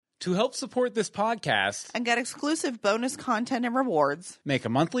To help support this podcast and get exclusive bonus content and rewards, make a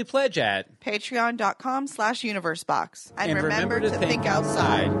monthly pledge at patreon.com/universebox. And remember to think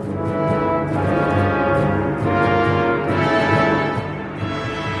outside.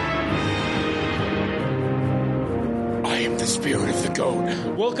 I am the spirit of the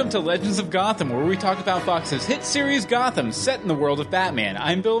goat. Welcome to Legends of Gotham, where we talk about Fox's hit series Gotham, set in the world of Batman.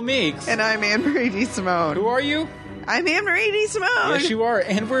 I'm Bill Meeks. And I'm Anne-Marie DeSimone. Who are you? I'm Anne-Marie DeSimone. Yes, you are.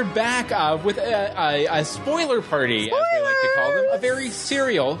 And we're back with a spoiler party, as we like to call them. A very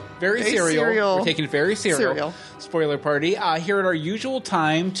serial. We're taking it very serial. Spoiler party here at our usual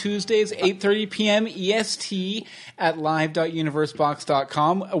time, Tuesdays, 8:30 p.m. EST at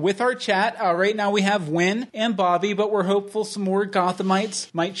live.universebox.com. With our chat, right now we have Wynn and Bobby, but we're hopeful some more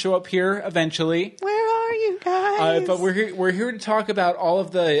Gothamites might show up here eventually. Where are you guys? But we're here to talk about all of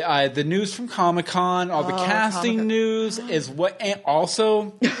the news from Comic-Con, all the casting news, and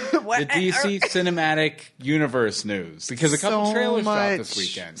also the DC Cinematic Universe news, because a couple trailers dropped this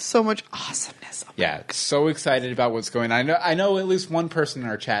weekend. So much awesomeness. Yeah, so excited about what's going on. I know at least one person in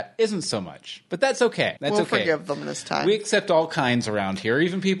our chat isn't so much, but that's okay. We'll forgive them this time. We accept all kinds around here,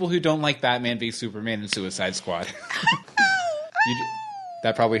 even people who don't like Batman v Superman and Suicide Squad.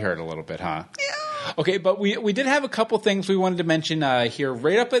 That probably hurt a little bit, huh? Yeah. Okay, but we did have a couple things we wanted to mention here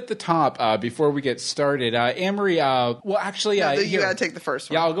right up at the top before we get started. Anne-Marie, you got to take the first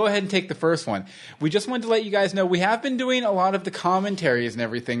one. Yeah, I'll go ahead and take the first one. We just wanted to let you guys know we have been doing a lot of the commentaries and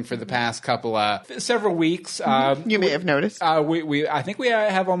everything for the past several weeks. You may have noticed. I think we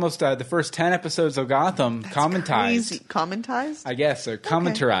have almost the first 10 episodes of Gotham commentized. Commentized? I guess, or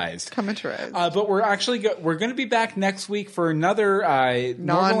commentarized. Commentarized. But we're actually we're going to be back next week for another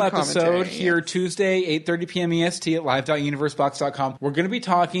normal episode here Tuesday, 8:30 p.m. EST at live.universebox.com. We're going to be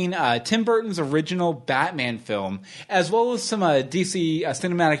talking Tim Burton's original Batman film, as well as some DC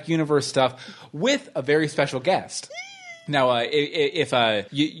Cinematic Universe stuff with a very special guest. Now, if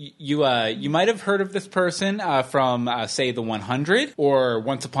you might have heard of this person from, say, The 100 or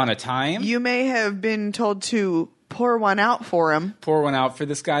Once Upon a Time. You may have been told to pour one out for him. Pour one out for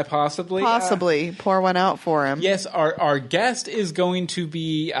this guy, possibly? Possibly. Pour one out for him. Yes, our guest is going to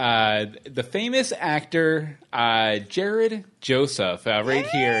be the famous actor Jared Joseph, right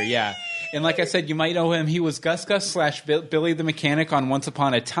here, yeah. And like I said, you might know him. He was Gus Gus / Billy the Mechanic on Once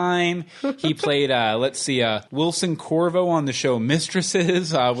Upon a Time. He played, Wilson Corvo on the show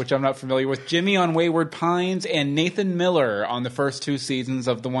Mistresses, which I'm not familiar with, Jimmy on Wayward Pines, and Nathan Miller on the first 2 seasons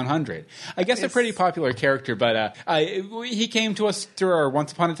of The 100. I guess a pretty popular character, but he came to us through our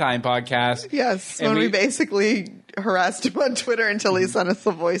Once Upon a Time podcast. Yes, when we basically harassed him on Twitter until he sent us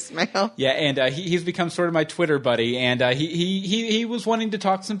a voicemail. Yeah, and he's become sort of my Twitter buddy, and he was wanting to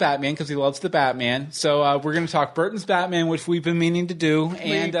talk some Batman because he loves the Batman. So we're going to talk Burton's Batman, which we've been meaning to do,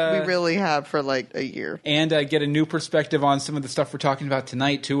 and we really have for like a year, and get a new perspective on some of the stuff we're talking about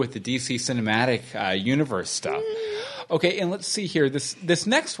tonight too, with the DC Cinematic Universe stuff. Okay, and let's see here. This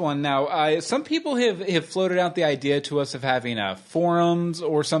next one now. Some people have floated out the idea to us of having forums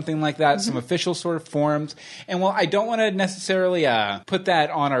or something like that, some official sort of forums. And while I don't want to necessarily put that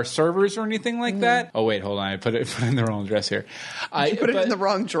on our servers or anything like that. Oh wait, hold on. I put in the wrong address here. You put it in the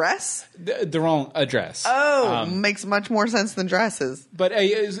wrong dress? The wrong address. Oh, makes much more sense than dresses. But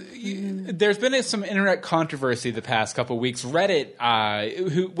there's been some internet controversy the past couple of weeks.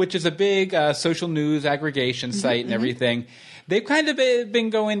 Reddit, which is a big social news aggregation site and everything. They've kind of been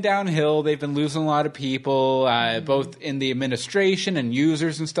going downhill. They've been losing a lot of people, both in the administration and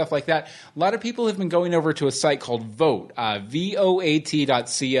users and stuff like that. A lot of people have been going over to a site called Vote,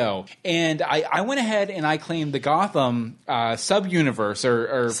 VOAT.co. And I went ahead and I claimed the Gotham sub-universe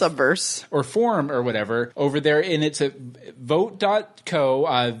or subverse or forum or whatever over there. And it's at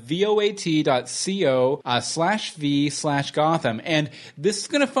vote.co, voat.co/v/Gotham. And this is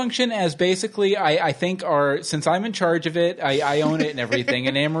going to function as basically, I think, since I'm in charge of it, I own it and everything,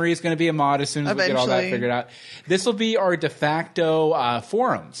 and Anne-Marie is going to be a mod as soon as we get all that figured out. This will be our de facto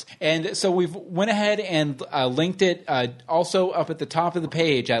forums. And so we've went ahead and linked it also up at the top of the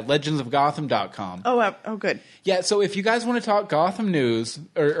page at legendsofgotham.com. Oh, good. Yeah, so if you guys want to talk Gotham news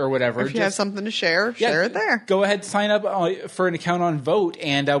or whatever. Or if you have something to share it there. Go ahead, sign up for an account on Vote,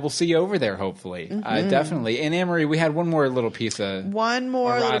 and we'll see you over there, hopefully. Definitely. And Anne-Marie, we had one more little piece of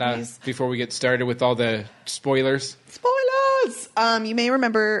little piece before we get started with all the spoilers. Spoilers! You may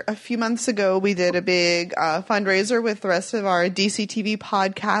remember a few months ago we did a big fundraiser with the rest of our DC TV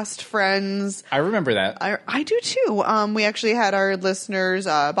podcast friends. I remember that. I do too. We actually had our listeners,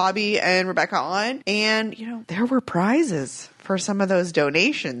 Bobby and Rebecca, on, and there were prizes for some of those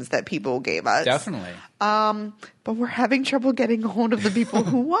donations that people gave us. Definitely. But we're having trouble getting a hold of the people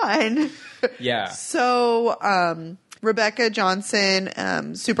who won. Yeah. So, Rebecca Johnson,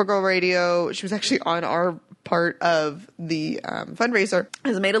 Supergirl Radio, she was actually on our part of the fundraiser,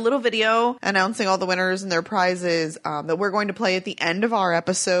 has made a little video announcing all the winners and their prizes that we're going to play at the end of our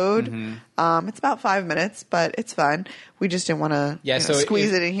episode. It's about 5 minutes, but it's fun. We just didn't want to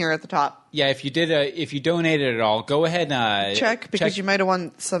squeeze it in here at the top. Yeah, if you donated at all, go ahead and check because you might have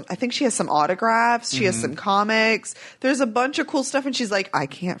won some. I think she has some autographs. She has some comics. There's a bunch of cool stuff, and she's like, I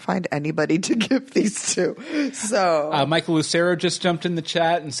can't find anybody to give these to. So Michael Lucero just jumped in the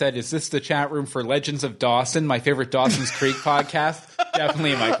chat and said, "Is this the chat room for Legends of Dawson, my favorite Dawson's Creek podcast?"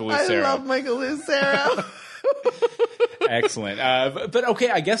 Definitely Michael Lucero. I love Michael Lucero. Excellent. But okay,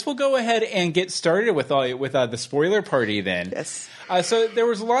 I guess we'll go ahead and get started with the spoiler party then. Yes. So there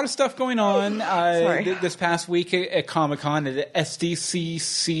was a lot of stuff going on this past week at Comic-Con at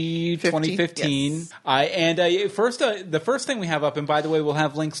SDCC 2015. Yes. The first thing we have up, and by the way, we'll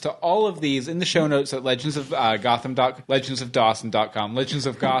have links to all of these in the show notes at legendsofdawson.com,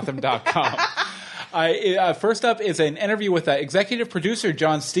 legendsofgotham.com. First up is an interview with executive producer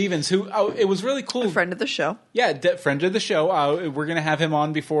John Stevens, who it was really cool. A friend of the show. Yeah, friend of the show. We're going to have him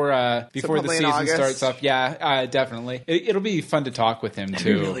on before the season starts up. Yeah, definitely. It'll be fun to talk with him too.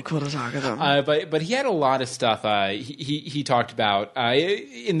 It'd be really cool to talk with him. But he had a lot of stuff he talked about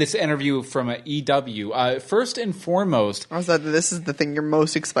in this interview from EW. First and foremost, also, this is the thing you're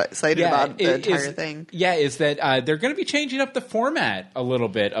most excited about the entire thing. Yeah, is that they're going to be changing up the format a little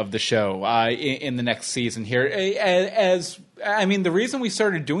bit of the show in the next season here. The reason we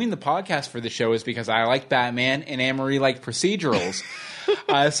started doing the podcast for the show is because I like Batman and Anne-Marie liked procedurals.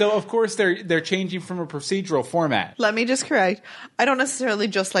 So of course they're changing from a procedural format. Let me just correct. I don't necessarily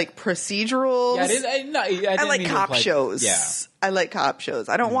just like procedurals. I like cop shows. Yeah. I like cop shows.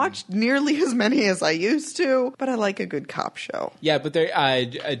 I don't watch nearly as many as I used to, but I like a good cop show. Yeah, but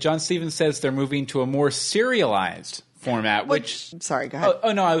John Stevens says they're moving to a more serialized format, which sorry, go ahead.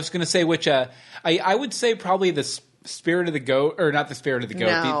 Oh no, I was going to say I would say probably the Spirit of the Goat, or not the Spirit of the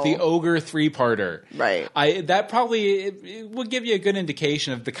Goat, No. the Ogre 3-parter. Right. That probably it will give you a good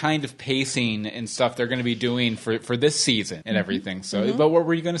indication of the kind of pacing and stuff they're going to be doing for this season and everything. So, but what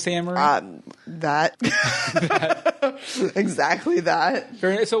were you going to say, Anne-Marie? That. Exactly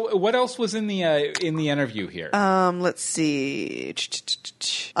that. So, what else was in the interview here? Let's see.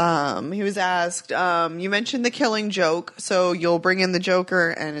 He was asked, you mentioned the Killing Joke, so you'll bring in the Joker,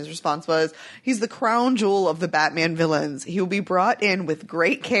 and his response was, he's the crown jewel of the Batman villains. He will be brought in with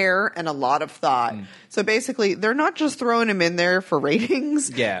great care and a lot of thought. So basically, they're not just throwing him in there for ratings.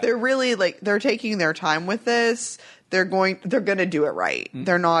 Yeah. They're really they're taking their time with this. They're going to do it right.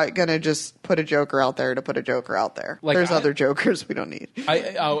 They're not going to just put a Joker out there to put a Joker out there. There's other Jokers we don't need.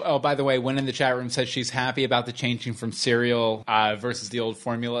 By the way, Wynn in the chat room said she's happy about the changing from serial versus the old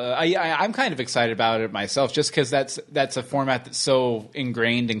formula. I'm kind of excited about it myself, just because that's a format that's so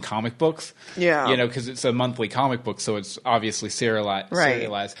ingrained in comic books. Yeah. Because it's a monthly comic book, so it's obviously serialized.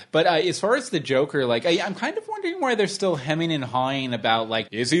 Right. But as far as the Joker, I'm kind of wondering why they're still hemming and hawing about,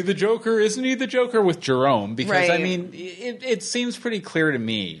 is he the Joker? Isn't he the Joker with Jerome? Because, right. It seems pretty clear to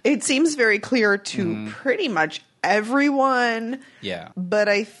me. It seems very clear to pretty much everyone. Yeah. But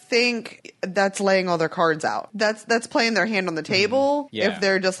I think that's laying all their cards out. That's playing their hand on the table. Yeah. If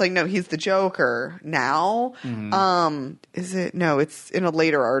they're just like, no, he's the Joker now. Is it? No, it's in a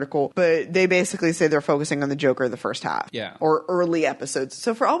later article. But they basically say they're focusing on the Joker the first half. Yeah. Or early episodes.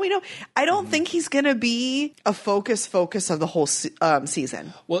 So for all we know, I don't think he's going to be a focus of the whole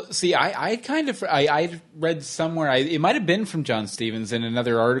season. Well, see, I read somewhere, it might have been from John Stevens in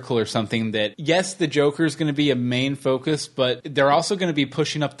another article or something, that yes, the Joker is going to be a main focus, but they're also going to be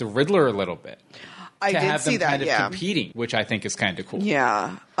pushing up the Riddler a little bit. I did see that, kind of competing, which I think is kind of cool.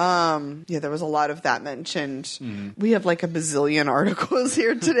 Yeah. There was a lot of that mentioned. We have like a bazillion articles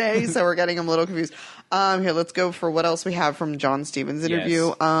here today, so we're getting them a little confused. Here, let's go for what else we have from John Stevens'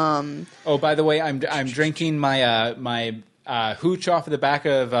 interview. Yes. By the way, I'm drinking my hooch off of the back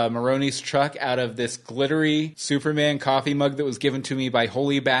of Maroney's truck out of this glittery Superman coffee mug that was given to me by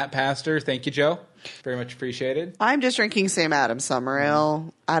Holy Bat Pastor. Thank you, Joe. Very much appreciated. I'm just drinking Sam Adams Summer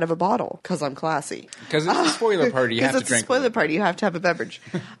Ale out of a bottle because I'm classy. Because it's a spoiler party, you have to drink. Because it's a spoiler party, you have to have a beverage.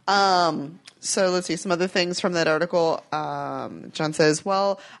 So let's see some other things from that article. John says,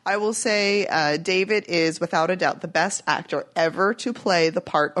 well, I will say David is without a doubt the best actor ever to play the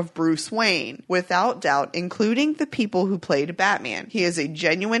part of Bruce Wayne. Without doubt, including the people who played Batman. He is a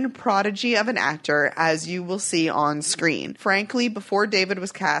genuine prodigy of an actor, as you will see on screen. Frankly, before David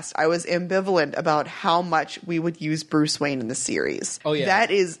was cast, I was ambivalent about how much we would use Bruce Wayne in the series. Oh, yeah. That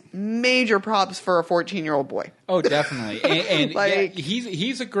is major props for a 14-year-old boy. Oh, definitely. And Like, yeah,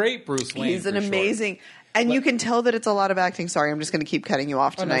 he's a great Bruce Wayne. He's an for sure. amazing... And you can tell that it's a lot of acting. Sorry, I'm just going to keep cutting you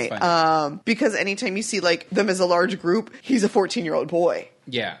off Oh, no, it's tonight. fine. Because anytime you see like them as a large group, he's a 14-year-old boy.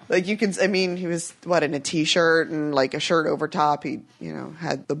 Yeah. Like you can, I mean, he was in a t-shirt and like a shirt over top. He,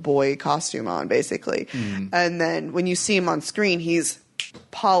 had the boy costume on basically. And then when you see him on screen, he's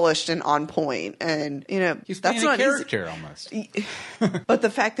polished and on point. And He's that's playing not a character almost. But the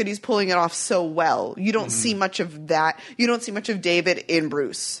fact that he's pulling it off so well, you don't see much of that. You don't see much of David in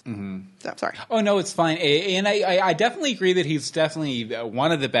Bruce. So, sorry. Oh, no, it's fine. And I definitely agree that he's definitely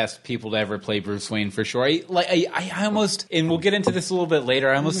one of the best people to ever play Bruce Wayne, for sure. I almost, and we'll get into this a little bit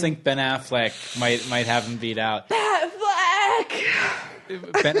later, I almost think Ben Affleck might have him beat out. Affleck!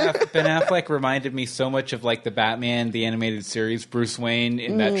 Ben Affleck reminded me so much of like the Batman, the animated series, Bruce Wayne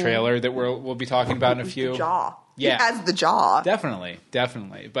in that trailer that we'll be talking about in a few. The jaw. Yeah. He has the jaw. Definitely.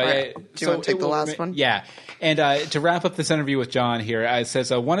 But Right. Do you want to take the last one? Yeah. And to wrap up this interview with John here, it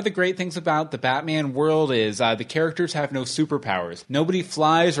says, one of the great things about the Batman world is the characters have no superpowers. Nobody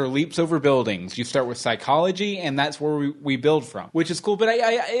flies or leaps over buildings. You start with psychology, and that's where we build from, which is cool. But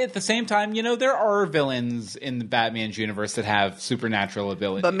I at the same time, there are villains in the Batman's universe that have supernatural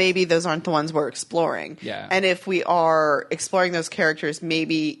abilities. But maybe those aren't the ones we're exploring. Yeah. And if we are exploring those characters,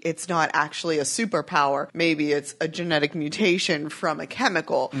 maybe it's not actually a superpower. Maybe it's a genetic mutation from a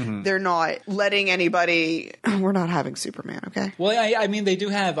chemical. They're not letting anybody... We're not having Superman, okay? Well, I mean, they do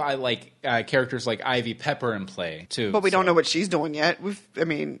have characters like Ivy Pepper in play, too. But we don't know what she's doing yet.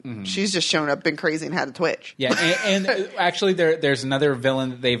 She's just shown up, been crazy, and had a twitch. Yeah, and actually, there's another villain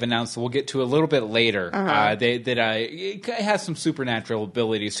that they've announced that we'll get to a little bit later. It has some supernatural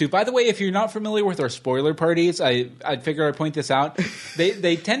abilities too. By the way, if you're not familiar with our spoiler parties, I'd figure I'd point this out.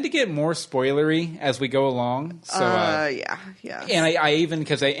 They tend to get more spoilery as we go along. So yeah. And I even,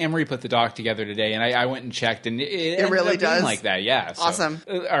 because Emery put the doc together today, and I went and checked, and it ended really up being does? like that. Yeah, so, Awesome.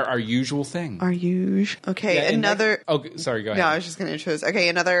 Our usual thing. Are you... Okay, Yeah, and another... sorry, go ahead. No, I was just going to introduce. Okay,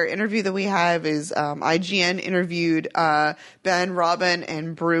 another interview that we have is IGN interviewed Ben, Robin,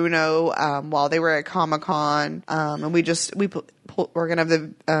 and Bruno while they were at Comic-Con, and we're going to have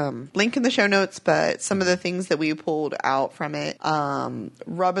the link in the show notes, but some of the things that we pulled out from it,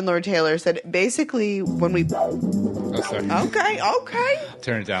 Robin Lord Taylor said basically when we... Oh, sorry. Okay.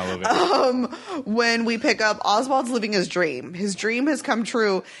 Turn it down a little bit. When we pick up, Oswald's living his dream. His dream has come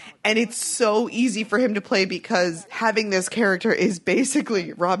true, and it's so easy for him to play because having this character is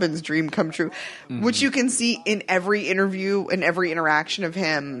basically Robin's dream come true, which you can see in every interview and every interaction of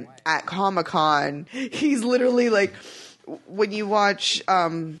him at Comic-Con. He's literally like... When you watch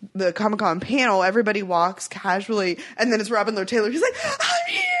the Comic-Con panel, everybody walks casually, and then it's Robin Lord Taylor. He's like,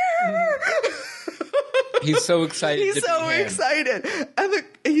 I'm here! He's so excited. He's so excited. And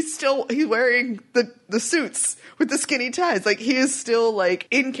he's wearing the suits with the skinny ties. Like, he is still, like,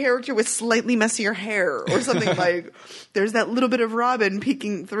 in character with slightly messier hair or something. Like, there's that little bit of Robin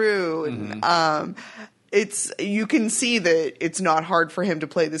peeking through. And, you can see that it's not hard for him to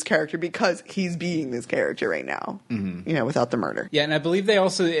play this character because he's being this character right now, without the murder. Yeah, and I believe they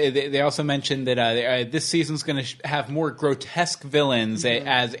also mentioned that this season's going to have more grotesque villains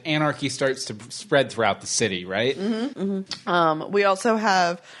as anarchy starts to spread throughout the city, right? We also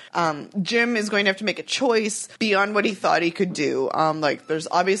have Jim is going to have to make a choice beyond what he thought he could do. There's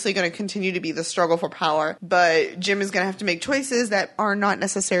obviously going to continue to be the struggle for power, but Jim is going to have to make choices that are not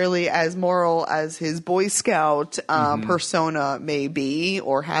necessarily as moral as his Boy Scout persona may be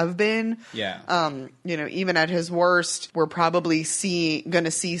or have been. Yeah. Even at his worst, we're probably going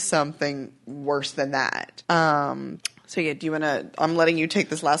to see something worse than that. So yeah, do you want to? I'm letting you take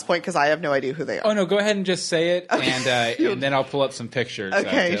this last point because I have no idea who they are. Oh no, go ahead and just say it, and then I'll pull up some pictures.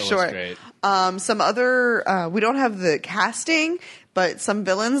 Okay, to sure. illustrate. Some other, we don't have the casting, but some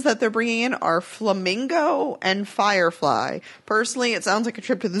villains that they're bringing in are Flamingo and Firefly. Personally, it sounds like a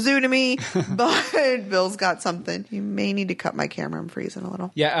trip to the zoo to me, but Bill's got something. You may need to cut my camera. I'm freezing a little.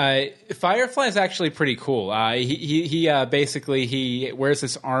 Yeah, Firefly is actually pretty cool. He basically he wears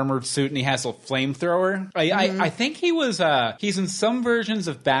this armored suit and he has a flamethrower. I think he's in some versions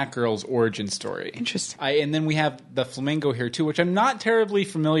of Batgirl's origin story. Interesting. And then we have the Flamingo here too, which I'm not terribly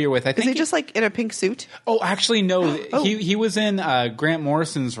familiar with. I think is he just like in a pink suit? Oh, actually no. Oh. He was in Grant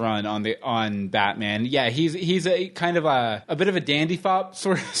Morrison's run on Batman. Yeah, he's a kind of a bit of a dandy fop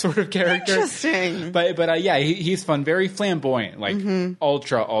sort of character. Interesting. But yeah, he's fun, very flamboyant, like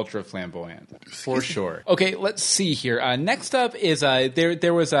ultra flamboyant for sure. Okay, let's see here. Next up is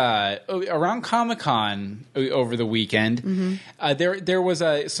there was around Comic-Con over the weekend. There was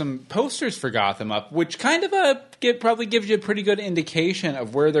some posters for Gotham up, which kind of probably gives you a pretty good indication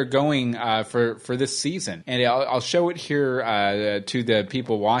of where they're going for this season. And I'll show it here to the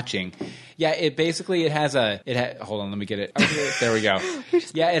people watching. Yeah, it has hold on, let me get it. Okay, there we go.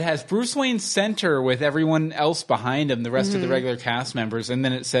 Yeah, it has Bruce Wayne center with everyone else behind him, the rest of the regular cast members, and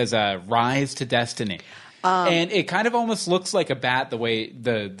then it says "Rise to Destiny." And it kind of almost looks like a bat the way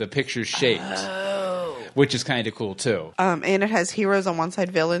the picture's shaped. Which is kind of cool too. And it has heroes on one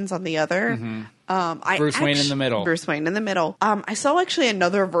side, villains on the other. Bruce Wayne in the middle. Bruce Wayne in the middle. I saw actually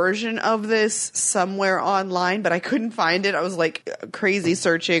another version of this somewhere online, but I couldn't find it. I was like crazy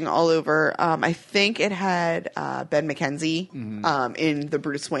searching all over. I think it had Ben McKenzie in the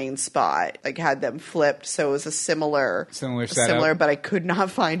Bruce Wayne spot. Like had them flipped, so it was a similar setup. But I could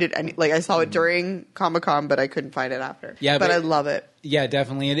not find it. I saw it during Comic-Con, but I couldn't find it after. Yeah, but I love it. Yeah,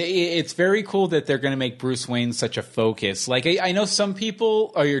 definitely. And it's very cool that they're going to make Bruce Wayne such a focus. Like, I know some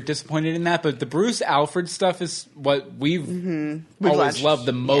people are disappointed in that, but the Bruce Alfred stuff is what we've always loved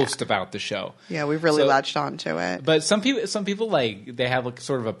the most about the show. Yeah, we've really latched on to it. But some people like they have like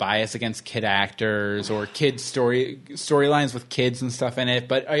sort of a bias against kid actors or kid storylines with kids and stuff in it.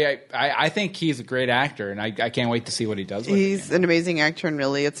 But I think he's a great actor, and I can't wait to see what he does with it. He's an amazing actor, and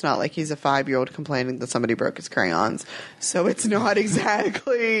really, it's not like he's a 5-year-old complaining that somebody broke his crayons. So it's not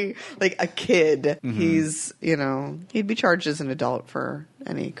exactly like a kid. He's, he'd be charged as an adult for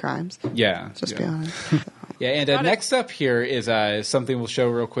any crimes. Yeah. Just be honest. Yeah, and next up here is something we'll show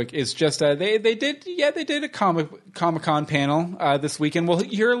real quick. Is just they did a Comic-Con panel this weekend. We'll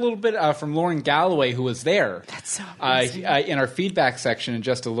hear a little bit from Lauren Galloway, who was there. That's so amazing. In our feedback section in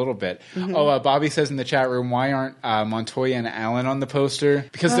just a little bit. Bobby says in the chat room, why aren't Montoya and Allen on the poster?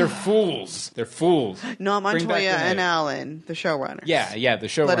 Because they're fools. They're fools. Not Montoya and Allen, the showrunners. Yeah, the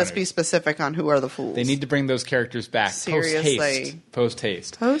showrunners. Let us be specific on who are the fools. They need to bring those characters back. Seriously. Post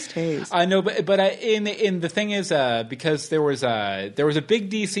haste. I know, but in the thing is, because there was a big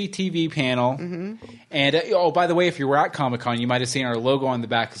DC TV panel, and by the way, if you were at Comic-Con, you might have seen our logo on the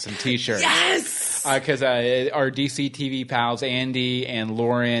back of some T-shirts. Yes. Because our DC TV pals, Andy and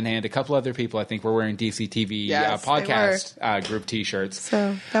Lauren, and a couple other people, I think, were wearing DC TV podcast group T-shirts.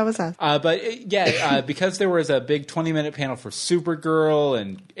 So that was us. But because there was a big 20-minute panel for Supergirl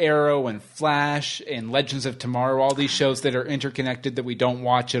and Arrow and Flash and Legends of Tomorrow, all these shows that are interconnected that we don't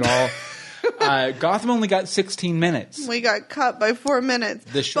watch at all. Gotham only got 16 minutes. We got cut by 4 minutes.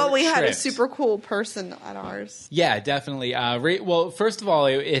 But we had a super cool person at ours. Yeah, definitely. Well, first of all,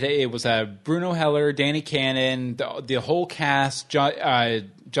 it was Bruno Heller, Danny Cannon, the whole cast,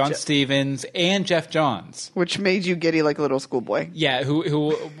 John Stevens, and Jeff Johns. Which made you giddy like a little schoolboy. Yeah,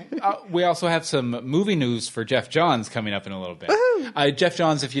 who we also have some movie news for Jeff Johns coming up in a little bit. Jeff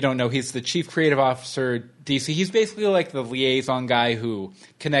Johns, if you don't know, he's the Chief Creative Officer, DC. He's basically like the liaison guy who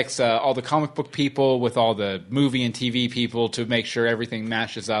connects all the comic book people with all the movie and TV people to make sure everything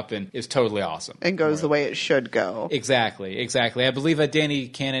matches up and is totally awesome. And goes the way it should go. Exactly. I believe Danny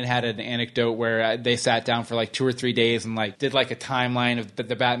Cannon had an anecdote where they sat down for like 2 or 3 days and did like a timeline of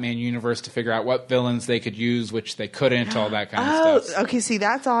the Batman universe to figure out what villains they could use, which they couldn't, all that kind of stuff. Okay, see,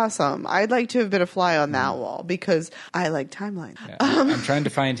 that's awesome. I'd like to have been a fly on that wall because I like timeline. Yeah. I'm trying to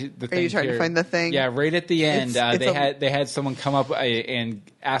find the thing. Are you trying to find the thing? Yeah, right at the end, they had someone come up and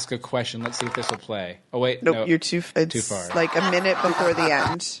ask a question. Let's see if this will play. Oh wait, nope, you're too far. Like a minute before the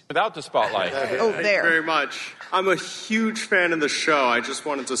end. Without the spotlight. Oh, there. Thank you very much. I'm a huge fan of the show. I just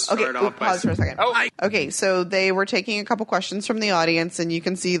wanted to start off by... Pause for a second. Okay, so they were taking a couple questions from the audience, and you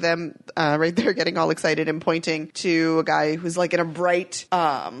can see them right there getting all excited and pointing to a guy who's like in a bright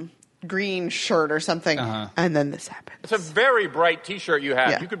green shirt or something, and then this happens. It's a very bright T-shirt you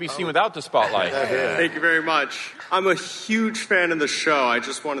have. Yeah. You could be seen without the spotlight. Thank you very much. I'm a huge fan of the show. I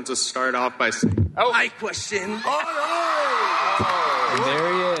just wanted to start off by saying... My question.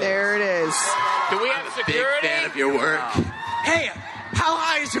 There he is. There it is. Do we have security? Big fan of your work. Hey, how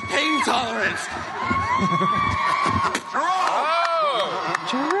high is your pain tolerance?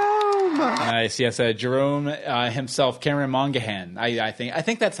 Jerome. Nice. Yes, Jerome himself, Cameron Monaghan. I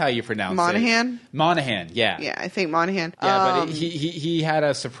think that's how you pronounce Monaghan? it. Monaghan. Yeah. Yeah, I think Monaghan. Yeah, but he had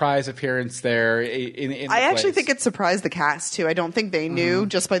a surprise appearance there. I actually think it surprised the cast too. I don't think they knew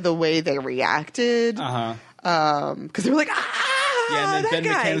just by the way they reacted. Because they were like, ah! Yeah, and then Ben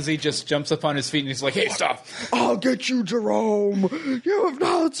that guy. McKenzie just jumps up on his feet and he's like, "Hey, stop! I'll get you, Jerome. You have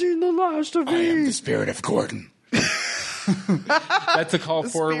not seen the last of me. I am the spirit of Gordon." That's a call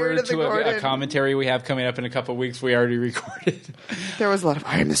spirit forward of the to a Gordon. commentary we have coming up in a couple of weeks. We already recorded. There was a lot of,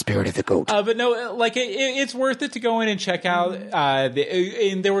 I am the spirit of the goat. But no, like it's worth it to go in and check out.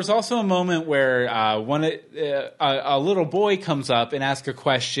 And there was also a moment where a little boy comes up and asks a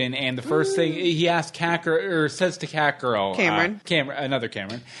question, and the first thing he asks says to Catgirl, another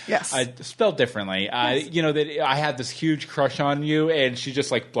Cameron, Yes. spelled differently. That I had this huge crush on you, and she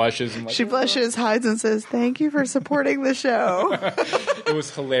just like blushes and like, She blushes, hides, and says, "Thank you for supporting the show." It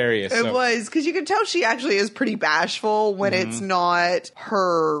was hilarious. It was, because you can tell she actually is pretty bashful when it's not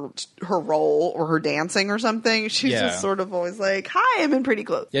her role or her dancing or something. She's just sort of always like, "Hi, I'm in pretty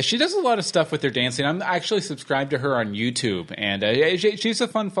clothes." Yeah, she does a lot of stuff with her dancing. I'm actually subscribed to her on YouTube, and she's a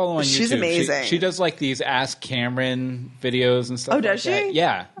fun follow on YouTube. She's amazing. She does like these Ask Cameron videos and stuff. Oh, does like she? That.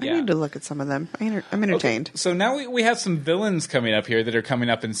 Yeah, I need to look at some of them. I'm entertained. Okay, so now we have some villains coming up here that are coming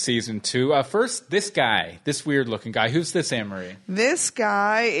up in season 2. First, this weird looking guy. Who's this, Anne-Marie? This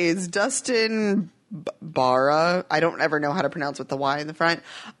guy is Dustin Barra. I don't ever know how to pronounce with the Y in the front.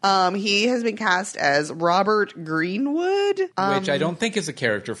 He has been cast as Robert Greenwood, which I don't think is a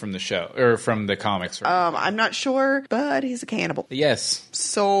character from the show or from the comics. Right? I'm not sure, but he's a cannibal. Yes.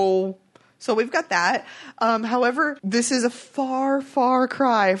 So we've got that. However, this is a far, far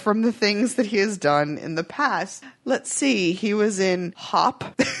cry from the things that he has done in the past. Let's see. He was in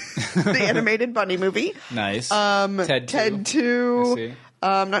Hop, the animated bunny movie. Nice. Ted 2. I see.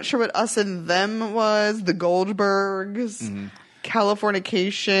 I'm not sure what Us and Them was. The Goldbergs.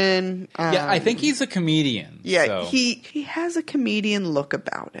 Californication. Yeah, I think he's a comedian. Yeah, so. he has a comedian look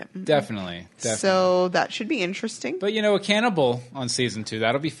about him. Definitely. So that should be interesting. But, a cannibal on season 2.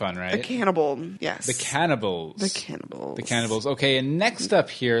 That'll be fun, right? A cannibal, yes. The cannibals. The cannibals. Okay, and next up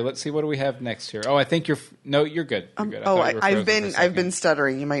here, let's see, what do we have next here? Oh, I think you're good. You're good. I've been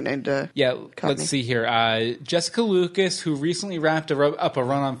stuttering. You might need to. Yeah, let's see here. Jessica Lucas, who recently wrapped up a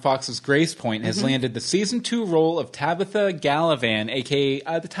run on Fox's Grace Point, has landed the season 2 role of Tabitha Gallivan,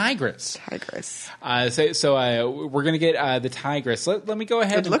 aka the Tigress. So we're gonna get the Tigress. Let me go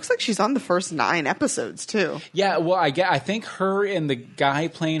ahead. It looks like she's on the first 9 episodes too. Yeah, well, I think her and the guy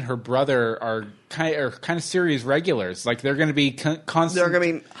playing her brother are kind of series regulars. Like they're going to be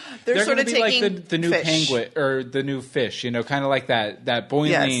constant. They're sort of be taking like the new fish. penguin or the new fish. Kind of like that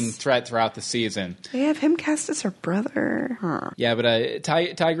boiling threat throughout the season. They have him cast as her brother. Huh. Yeah, but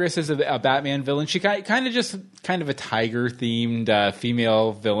Tigress is a Batman villain. She kind of a tiger themed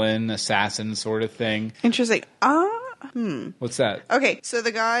female villain assassin sort of thing. Interesting. What's that? Okay, so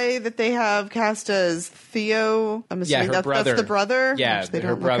the guy that they have cast as Theo, I'm assuming that's the brother. Yeah,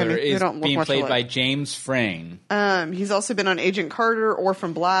 her brother is being played by James Frayne. He's also been on Agent Carter,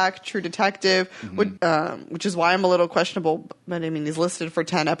 Orphan Black, True Detective, which is why I'm a little questionable. But I mean, he's listed for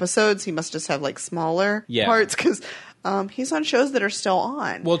 10 episodes. He must just have like smaller parts because he's on shows that are still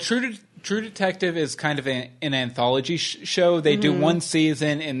on. Well, True Detective is kind of an anthology show. They do one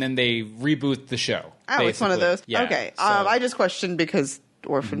season and then they reboot the show. Oh, basically. it's one of those? Yeah, okay. So. I just questioned because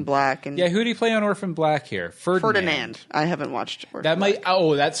Orphan Black and... Yeah, who do you play on Orphan Black here? Ferdinand. I haven't watched Orphan Black.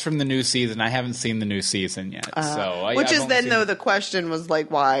 Black. That's from the new season. I haven't seen the new season yet. Though the question was like,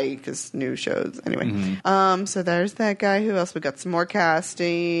 why? Because new shows. Anyway. So there's that guy. Who else? We got some more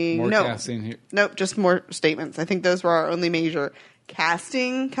casting. Casting here. Nope, just more statements. I think those were our only major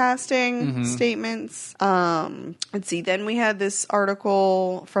casting statements. Let's see. Then we had this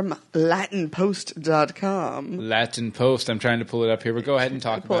article from LatinPost.com. Latin Post. I'm trying to pull it up here, but go ahead and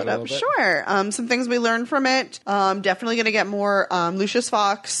talk about it a little bit. Sure. Some things we learned from it. Definitely going to get more Lucius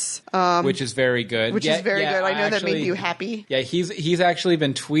Fox, which is very good. Which is very good. I know that made you happy. Yeah, he's actually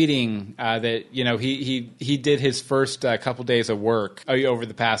been tweeting that he did his first couple days of work over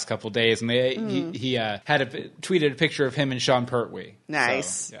the past couple days, and he tweeted a picture of him and Sean Pertwee.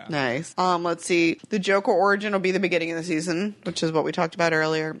 Nice. So, yeah. Nice. Let's see. The Joker origin will be the beginning of the season, which is what we talked about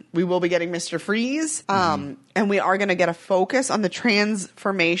earlier. We will be getting Mr. Freeze. And we are going to get a focus on the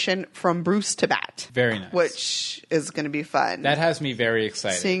transformation from Bruce to Bat. Very nice. Which is going to be fun. That has me very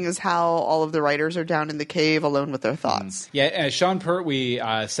excited. Seeing as how all of the writers are down in the cave alone with their thoughts. Yeah, Sean Pertwee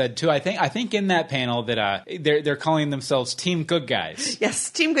said too. I think in that panel that they're calling themselves Team Good Guys. Yes,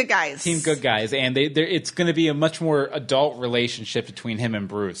 Team Good Guys. Team Good Guys, and it's going to be a much more adult relationship between him and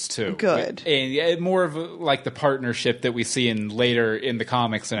Bruce too. Good. And more of like the partnership that we see later in the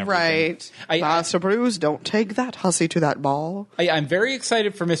comics and everything. Right. Master Bruce, don't take Take that, hussy, to that ball. I'm very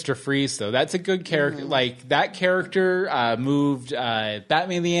excited for Mr. Freeze, though. That's a good character. Like, that character moved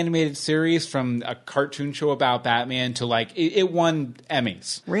Batman the Animated Series from a cartoon show about Batman to, like, it won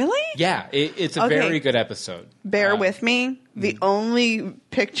Emmys. Really? Yeah, it's a very good episode. Bear with me. The only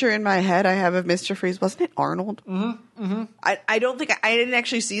picture in my head I have of Mr. Freeze, wasn't it Arnold? Mm-hmm. Mm-hmm. I don't think I didn't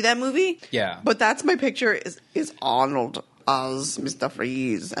actually see that movie. Yeah. But that's my picture is Arnold as Mr.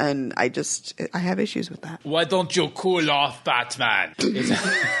 Freeze. And I have issues with that. Why don't you cool off, Batman?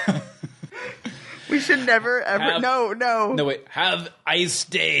 We should never, ever... No, wait. Have ice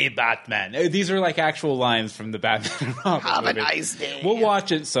day, Batman. These are like actual lines from the Batman and Robin Have movie. an ice day. We'll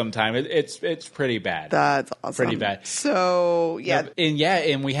watch it sometime. It's pretty bad. That's awesome. Pretty bad. So, yeah.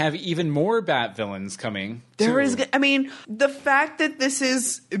 And we have even more Bat villains coming. I mean, the fact that this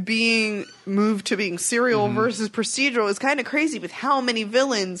is being moved to being serial versus procedural is kind of crazy with how many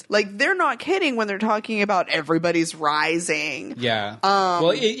villains. Like, they're not kidding when they're talking about everybody's rising. Yeah.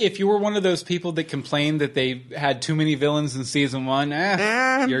 Well, if you were one of those people that complained that they had too many villains in season 1,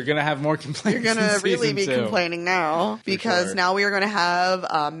 you're going to have more complaints. You're going to really be complaining now because now we are going to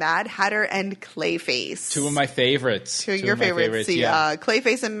have Mad Hatter and Clayface. Two of my favorites. Two of your favorites. See,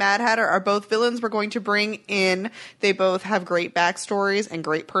 Clayface and Mad Hatter are both villains we're going to bring in. They both have great backstories and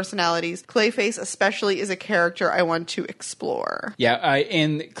great personalities. Clayface especially is a character I want to explore. Yeah,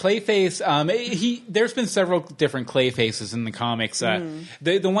 and Clayface, there's been several different Clayfaces in the comics.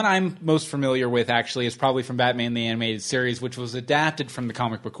 The one I'm most familiar with actually is probably from Batman the Animated Series, which was adapted from the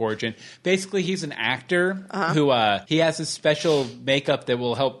comic book origin. Basically, he's an actor who he has this special makeup that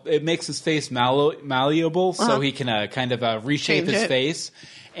will help. It makes his face malleable, so he can kind of reshape his face,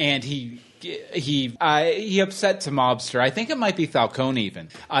 and he upsets a mobster. I think it might be Falcone even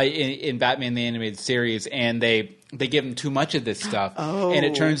in Batman the Animated Series, and they give him too much of this stuff, and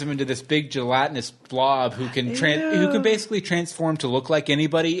it turns him into this big gelatinous blob who can basically transform to look like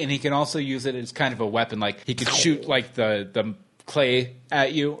anybody, and he can also use it as kind of a weapon. Like he could shoot like the clay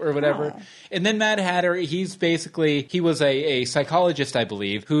at you or whatever. And then Mad Hatter, he was a psychologist, I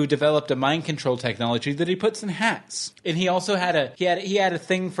believe, who developed a mind control technology that he puts in hats. And he also had a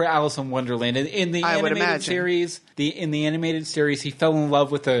thing for Alice in Wonderland. In the animated series, he fell in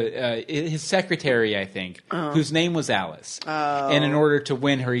love with his secretary, I think, whose name was Alice. And in order to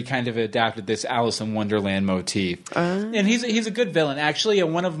win her, he kind of adapted this Alice in Wonderland motif. And he's a good villain. Actually,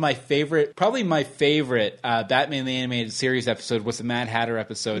 one of my favorite, probably my favorite Batman the Animated Series episode was the Mad Hatter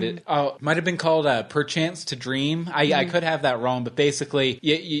episode. It might have been called Perchance to Dream. I could have that wrong, but basically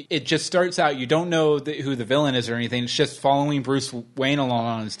it just starts out, you don't know who the villain is or anything. It's just following Bruce Wayne along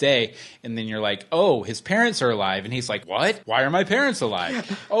on his day, and then you're like, oh, his parents are alive, and he's like, what? Why are my parents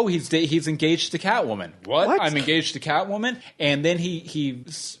alive? Oh, he's engaged to Catwoman. What? I'm engaged to Catwoman? And then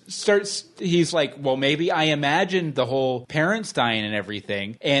he's like, well, maybe I imagined the whole parents dying and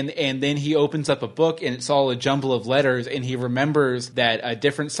everything, and then he opens up a book, and it's all a jumble of letters, and he remembers that a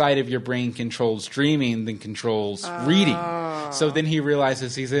different side of your brain controls dreaming than controls reading. So then he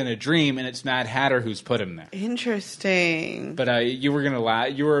realizes he's in a dream, and it's Mad Hatter who's put him there. Interesting. But you were gonna laugh.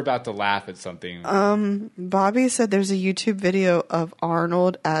 You were about to laugh at something. Bobby said there's a YouTube video of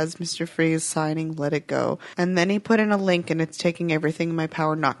Arnold as Mr. Freeze signing "Let It Go," and then he put in a link, and it's taking everything in my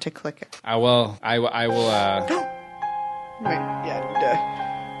power not to click it. I will. Wait,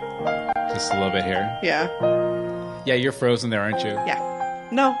 yeah. Just a little bit here. Yeah. Yeah, you're frozen there, aren't you? Yeah.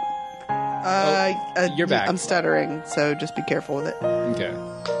 No. You're back. I'm stuttering, so just be careful with it. Okay.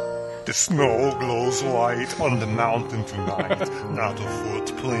 The snow glows white on the mountain tonight, not a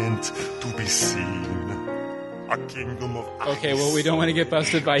footprint to be seen. A kingdom of ice. Okay, well, we don't want to get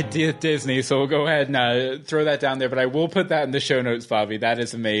busted by Disney, so we'll go ahead and throw that down there, but I will put that in the show notes, Bobby. That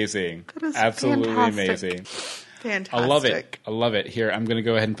is amazing. That is absolutely fantastic. Amazing. Fantastic. I love it. Here, I'm going to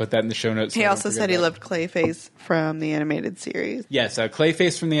go ahead and put that in the show notes. He also said he loved Clayface from the animated series. Yes,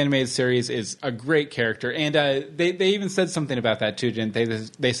 Clayface from the animated series is a great character. And they even said something about that, too, didn't they?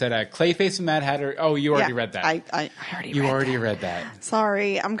 They said Clayface and Mad Hatter. Oh, you already read that. I already read that.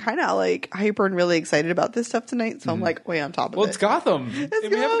 Sorry. I'm kind of hyper and really excited about this stuff tonight, so I'm way on top of it. Well, it's Gotham. We haven't got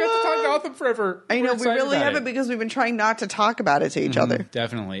to talk Gotham forever. I know, we really haven't because we've been trying not to talk about it to each other.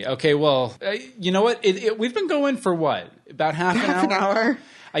 Definitely. Okay, well, you know what? We've been going for what? About half an hour?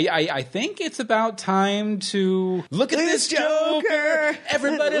 I think it's about time to look at this Joker.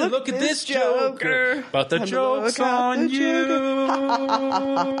 Everybody look at this Joker. But the joke's on you.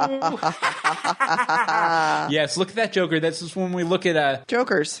 Yes, look at that Joker. This is when we look at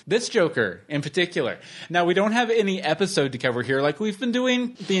Jokers. This Joker in particular. Now, we don't have any episode to cover here. Like we've been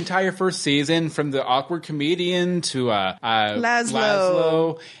doing the entire first season from the awkward comedian to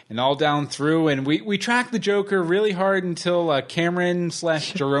Laszlo and all down through. And we tracked the Joker really hard until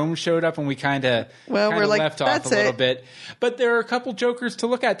Cameron/Jerome showed up and we kind of left off a little bit. But there are a couple Jokers to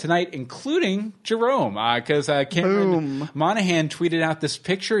look at tonight, including Jerome, because Cameron Monaghan tweeted out this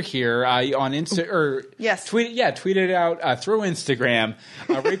picture here on tweeted out through Instagram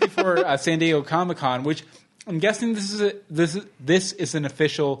right before San Diego Comic-Con, which I'm guessing this is an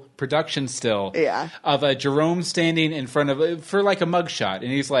official production still of Jerome standing in front of for like a mugshot,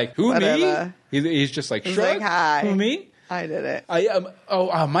 and he's like, "Who me?" He's just like, "Shrug, like, hi. Who me?" I did it.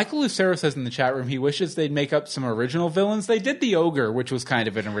 Michael Lucero says in the chat room he wishes they'd make up some original villains. They did the Ogre, which was kind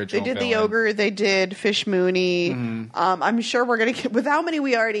of an original villain. The Ogre. They did Fish Mooney. Mm-hmm. I'm sure we're going to get, with how many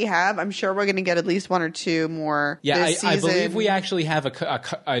we already have, I'm sure we're going to get at least one or two more this season. I believe we actually have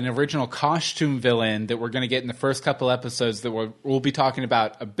an original costume villain that we're going to get in the first couple episodes that we'll be talking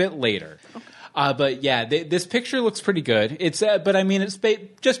about a bit later. Okay. But yeah, this picture looks pretty good. It's but I mean, it's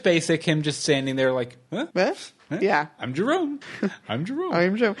just basic. Him just standing there like, huh? What? Yeah. I'm Jerome. I'm Jerome.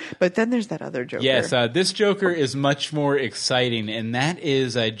 I'm Jerome. But then there's that other Joker. Yes, this Joker is much more exciting, and that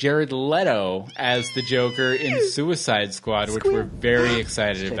is Jared Leto as the Joker in Suicide Squad, which we're very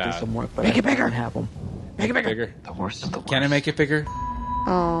excited about. Make it bigger. Make it bigger. The worst of the worst. Can I make it bigger?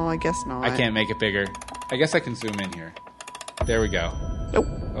 Oh, I guess not. I can't make it bigger. I guess I can zoom in here. There we go. Nope.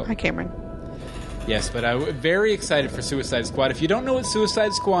 Oh. Hi, Cameron. Yes, but I'm very excited for Suicide Squad. If you don't know what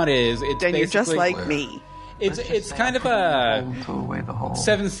Suicide Squad is, it's then you're just like me. It's kind of a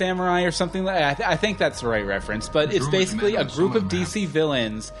Seven Samurai or something like that. I think that's the right reference. But it's basically a group of DC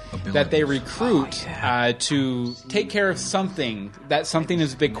villains that they recruit to take care of something. That something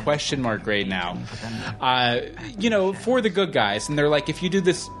is a big question mark right now. For the good guys. And they're like, if you do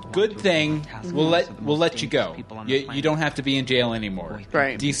this good thing, we'll let you go. You don't have to be in jail anymore.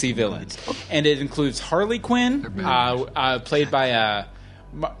 Right. DC villains. And it includes Harley Quinn, played by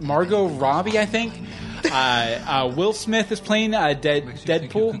Margot Robbie, I think. Will Smith is playing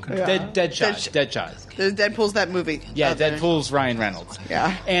Deadpool. Deadshot. Deadpool's that movie. Yeah, Deadpool's Ryan Reynolds.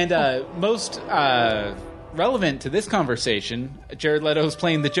 Yeah. And most relevant to this conversation, Jared Leto's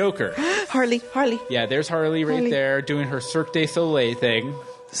playing the Joker. Harley. Yeah, there's Harley there doing her Cirque du Soleil thing.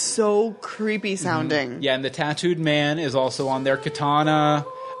 So creepy sounding. Mm-hmm. Yeah, and the tattooed man is also on there. Katana.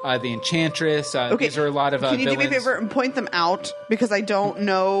 The Enchantress. These are a lot of Can you villains. do me a favor and point them out? Because I don't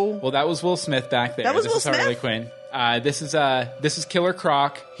know. Well, that was Will Smith back there. That was this Will is Smith? Harley Quinn. This is Killer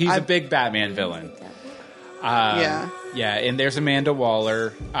Croc. He's a big Batman villain. Yeah, and there's Amanda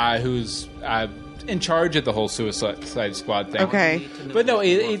Waller, who's in charge of the whole Suicide Squad thing. Okay. But no,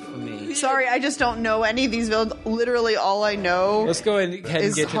 sorry, I just don't know any of these villains. Literally all I know let's go ahead and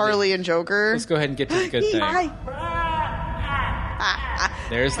is get Harley and Joker. Let's go ahead and get to the good thing. Hi.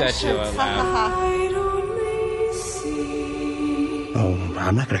 There's that chill out loud. Oh,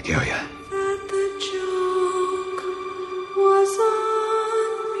 I'm not gonna kill you.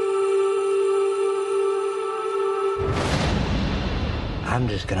 I'm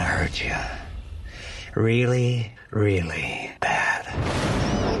just gonna hurt you. Really, really bad.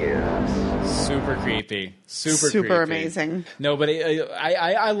 Super creepy. Super creepy. Amazing. No, but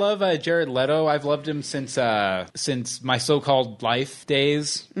I love Jared Leto. I've loved him since my so-called Life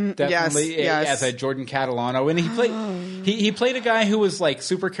days. Definitely, yes. As Jordan Catalano, and he played a guy who was like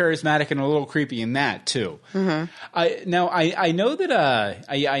super charismatic and a little creepy in that too. Mm-hmm. I know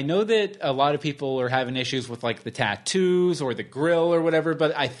that a lot of people are having issues with like the tattoos or the grill or whatever,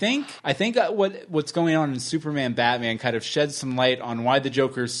 but I think what's going on in Superman Batman kind of sheds some light on why the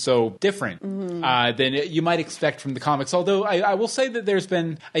Joker's so different than you might expect from the comics. Although I will say that there's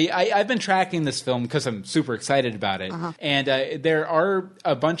been I've been tracking this film because I'm super excited about it, and there are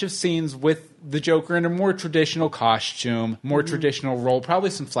a bunch of scenes with the Joker in a more traditional costume, more traditional role, probably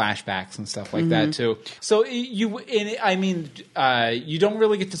some flashbacks and stuff like that too. So you don't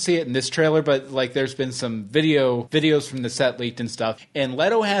really get to see it in this trailer, but like there's been some videos from the set leaked and stuff, and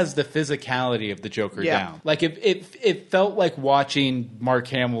Leto has the physicality of the Joker down. Like it felt like watching Mark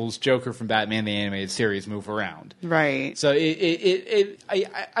Hamill's Joker from Batman the Animated Series move around. Right. So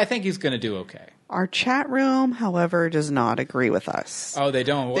I think he's going to do okay. Our chat room, however, does not agree with us. Oh, they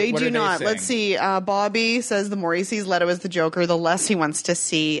don't? They what do are not. saying? Let's see. Bobby says the more he sees Leto as the Joker, the less he wants to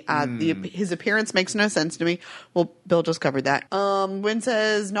see. His appearance makes no sense to me. Well, Bill just covered that. Wynn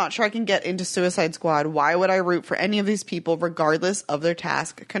says, not sure I can get into Suicide Squad. Why would I root for any of these people regardless of their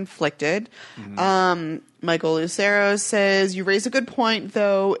task? Conflicted. Michael Lucero says, you raise a good point,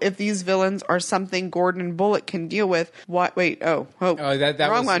 though. If these villains are something Gordon and Bullock can deal with, what? Wait, that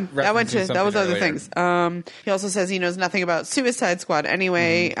wrong one. That was other things. He also says he knows nothing about Suicide Squad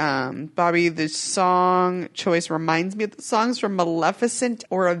anyway. Bobby, the song choice reminds me of the songs from Maleficent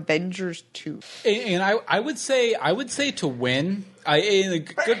or Avengers 2. And I would say to win. A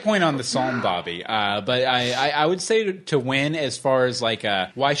good point on the song, Bobby. But I would say to win as far as like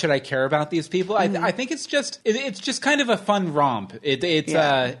why should I care about these people? I think it's just kind of a fun romp.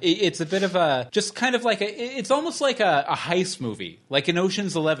 It's a bit of a just kind of like it's almost like a heist movie, like in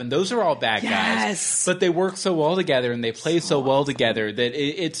Ocean's 11. Those are all bad guys, but they work so well together and they play so well together that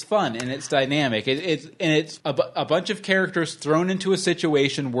it's fun and it's dynamic. It's a bunch of characters thrown into a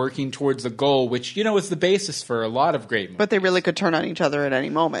situation working towards a goal, which is the basis for a lot of great movies. But they really could turn on each other at any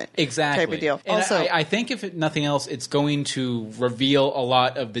moment. Exactly. Type of deal. And also, I think if nothing else, it's going to reveal a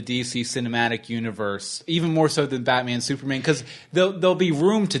lot of the DC cinematic universe, even more so than Batman, Superman, because there'll be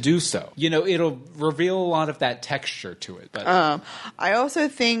room to do so. It'll reveal a lot of that texture to it. But I also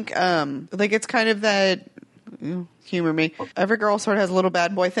think it's kind of that. Humor me. Every girl sort of has a little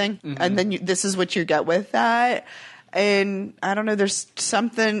bad boy thing, and then this is what you get with that. And I don't know, there's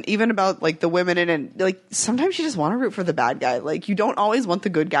something even about like the women in it, like sometimes you just want to root for the bad guy. Like you don't always want the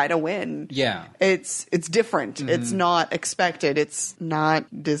good guy to win. Yeah. It's different. It's not expected. It's not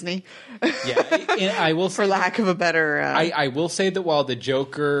Disney. Yeah. And I will say, for lack of a better I will say that while the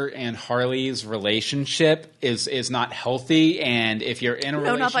Joker and Harley's relationship is not healthy, and if you're in a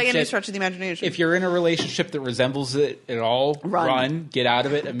relationship, not by any stretch of the imagination. If you're in a relationship that resembles it at all, run, get out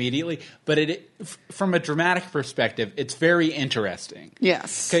of it immediately. But from a dramatic perspective, it's very interesting.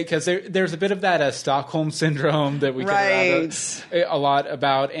 Yes. Because there's a bit of that Stockholm syndrome that we can a lot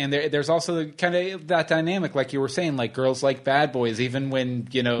about. And there's also kind of that dynamic, like you were saying, like girls like bad boys, even when,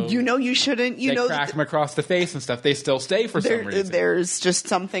 you shouldn't, they crack them across the face and stuff, they still stay for some reason. There's just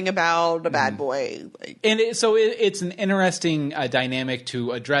something about a bad boy. So it's an interesting dynamic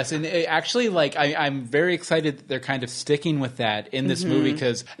to address. And actually, I'm very excited that they're kind of sticking with that in this movie,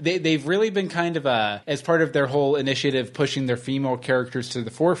 because they've really been kind of, as part of their whole initiative pushing their female characters to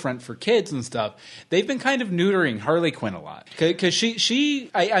the forefront for kids and stuff, they've been kind of neutering Harley Quinn a lot, because she's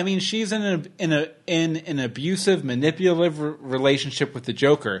in an abusive, manipulative relationship with the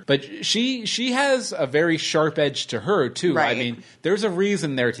Joker, but she has a very sharp edge to her too. Right. I mean, there's a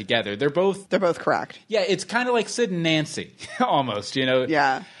reason they're together. They're both correct. Yeah, it's kind of like Sid and Nancy almost.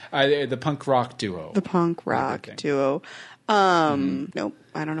 Yeah. The punk rock duo. The punk rock duo. Nope.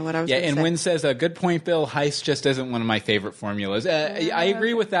 I don't know what I was going to say. And Wynn says, a good point, Bill. Heist just isn't one of my favorite formulas. I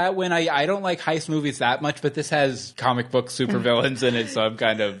agree with that, Wynn. I don't like heist movies that much, but this has comic book supervillains in it, so I'm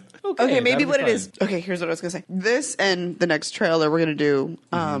kind of... Okay, maybe what it is... Okay, here's what I was going to say. This and the next trailer we're going to do,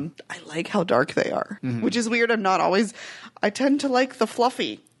 I like how dark they are, which is weird. I tend to like the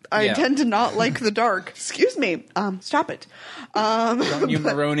fluffy. I tend to not like the dark. Excuse me. Stop it. Don't you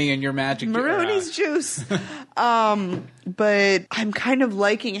Maroni and your magic. Maroni's juice. But I'm kind of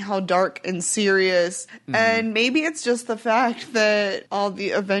liking how dark and serious. And maybe it's just the fact that all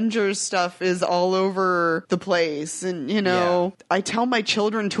the Avengers stuff is all over the place. And, I tell my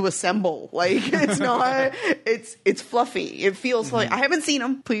children to assemble. Like, it's not, it's fluffy. It feels like, I haven't seen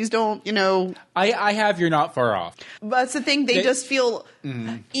them. Please don't, I have, you're not far off. That's the thing. They just feel,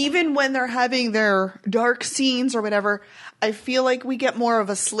 even when they're having their dark scenes or whatever, I feel like we get more of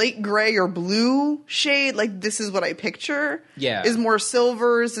a slate gray or blue shade. Like, this is what I picture. Yeah. Is more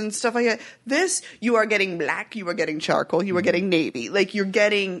silvers and stuff like that. This, you are getting black, you are getting charcoal, you are getting navy. Like, you're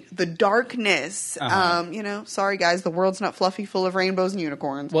getting the darkness. Sorry guys, the world's not fluffy, full of rainbows and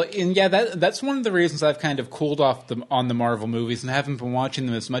unicorns. Well, and yeah, that's one of the reasons I've kind of cooled off on the Marvel movies and haven't been watching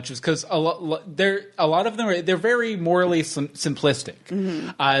them as much, is because a lot of them they're very morally simplistic.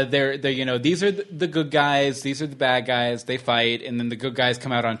 They're these are the good guys, these are the bad guys. They fight, and then the good guys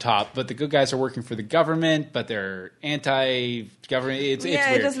come out on top. But the good guys are working for the government, but they're anti-government. It's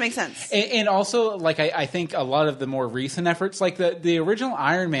weird. It doesn't make sense. And also, like, I think a lot of the more recent efforts, like the original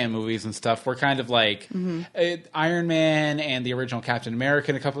Iron Man movies and stuff, were kind of like Iron Man and the original Captain America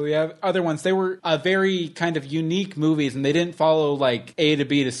and a couple of the other ones. They were very kind of unique movies, and they didn't follow like A to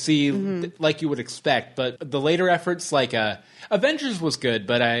B to C like you would expect. But the later efforts, like Avengers was good,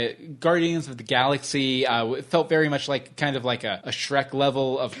 but Guardians of the Galaxy felt very much like kind of like a Shrek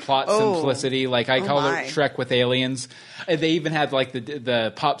level of plot simplicity. Like I call it Shrek with aliens. They even had like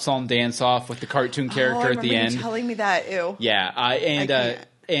the pop song dance off with the cartoon character at the end. You telling me that, ew. Yeah,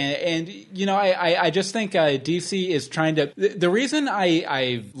 and you know, I just think DC is trying to. The reason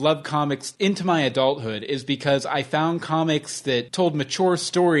I love comics into my adulthood is because I found comics that told mature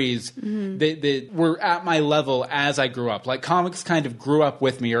stories that were at my level as I grew up. Like comics kind of grew up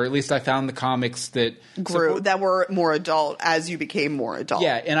with me, or at least I found the comics that that were more adult as you became more adult.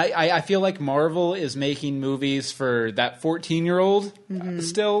 Yeah, and I feel like Marvel is making movies for that 14-year-old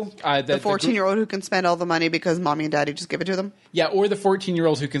still. The 14-year-old who can spend all the money because mommy and daddy just give it to them. Yeah, or the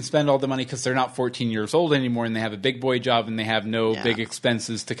 14-year-olds who can spend all the money because they're not 14 years old anymore and they have a big boy job and they have no big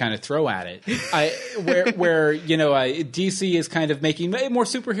expenses to kind of throw at it. Where you know, DC is kind of making more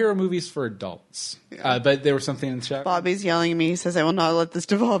superhero movies for adults. But there was something in the chat. Bobby's yelling at me. He says, I will not let this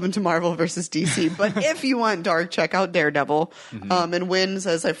devolve into Marvel versus DC. But if you want dark, check out Daredevil. And Wynn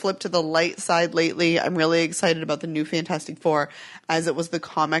says, I flipped to the light side lately. I'm really excited about the new Fantastic Four, as it was the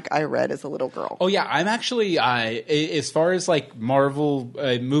comic I read as a little girl. Oh, yeah. I'm actually, as far as like Marvel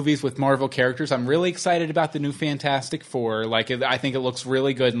movies with Marvel characters, I'm really excited about the new Fantastic Four. Like, I think it looks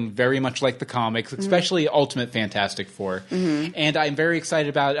really good and very much like the comics, especially Ultimate Fantastic Four. And I'm very excited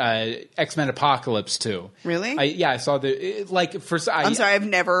about X-Men Apocalypse, too. Really? I saw the, I'm sorry, I've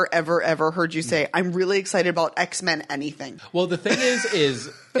never, ever heard you say, I'm really excited about X-Men anything. Well, the thing is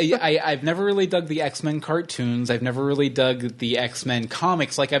I've never really dug the X-Men cartoons. I've never really dug the X-Men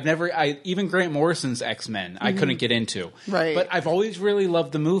comics. Like, even Grant Morrison's X-Men, I couldn't get into. Right. But I've always really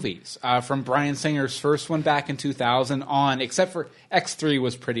loved the movies. From Bryan Singer's first one back in 2000 on, except for X3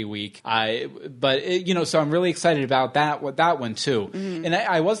 was pretty weak. So I'm really excited about that one, too. And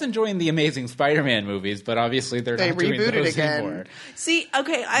I was enjoying the Amazing Spider-Man movies, but obviously they're not doing those again. Anymore. See,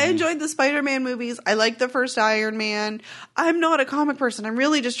 okay, I enjoyed the Spider-Man movies. I liked the first Iron Man. I'm not a comic person. I'm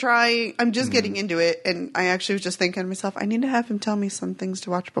really just trying. I'm just getting into it. And I actually was just thinking to myself, I need to have him tell me some things to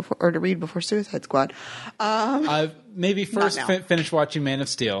watch before or to read before Suicide Squad. Maybe first finish watching Man of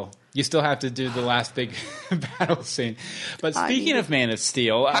Steel. You still have to do the last big battle scene. But speaking of Man of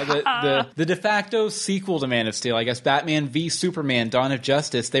Steel, the de facto sequel to Man of Steel, I guess, Batman v Superman: Dawn of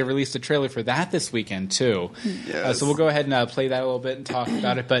Justice, they released a trailer for that this weekend, too. Yes. So we'll go ahead and play that a little bit and talk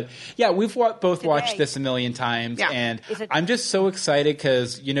about it. But, yeah, we've both watched this a million times. Yeah. And I'm just so excited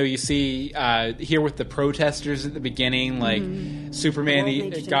because, you know, you see here with the protesters at the beginning, like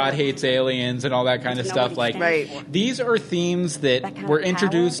Superman, God hates aliens and all that kind of stuff. Like, these are themes that were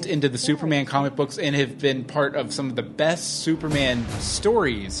introduced into the Superman comic books and have been part of some of the best Superman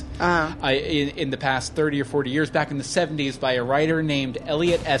stories in the past 30 or 40 years, back in the 70s, by a writer named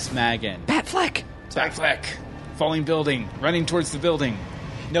Elliot S. Maggin. Batfleck! Falling building, running towards the building.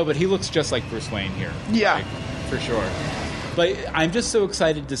 No, but he looks just like Bruce Wayne here. Yeah. Like, for sure. But I'm just so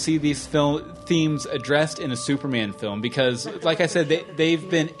excited to see these themes addressed in a Superman film because, like I said, they've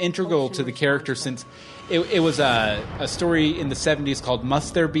been integral to the character since... It was a story in the 70s called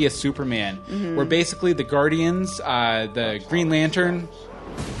Must There Be a Superman, where basically the Guardians, the Green Lantern's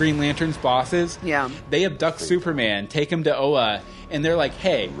bosses, they abduct Superman, take him to Oa, and they're like,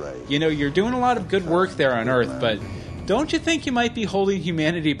 hey, you know, you're doing a lot of good work there on Earth, but don't you think you might be holding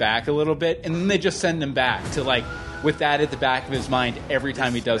humanity back a little bit? And then they just send him back to, like, with that at the back of his mind every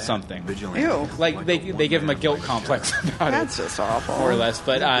time he does something. Ew. Like, they give him a guilt complex about it. That's just awful. More or less.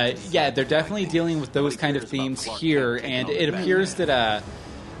 But, they're definitely dealing with those kind of themes here. And it appears that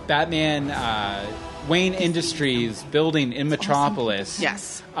Batman... Wayne Industries building in Metropolis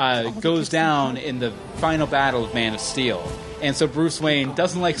goes down in the final battle of Man of Steel. And so Bruce Wayne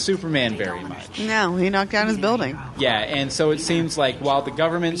doesn't like Superman very much. No, he knocked down his building. Yeah, and so it seems like while the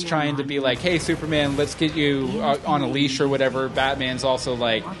government's trying to be like, hey, Superman, let's get you on a leash or whatever, Batman's also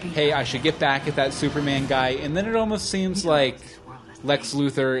like, hey, I should get back at that Superman guy. And then it almost seems like Lex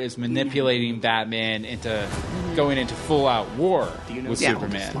Luthor is manipulating Batman into going into full-out war with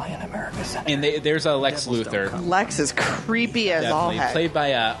Superman. And there's a Lex Luthor. Lex is creepy as all heck. Played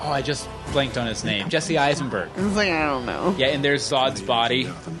by, I just blanked on his name, Jesse Eisenberg. I was like, I don't know. Yeah, and there's Zod's body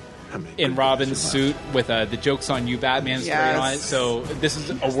in Robin's suit with the Joke's on You Batman straight on it. So this is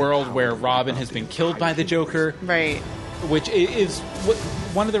a world where Robin has been killed by the Joker. Right. Which is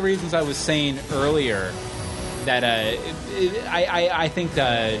one of the reasons I was saying earlier that I think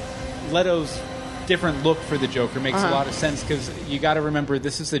Leto's different look for the Joker makes a lot of sense because you got to remember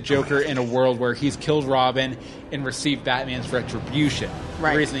this is the Joker in a world where he's killed Robin and received Batman's retribution.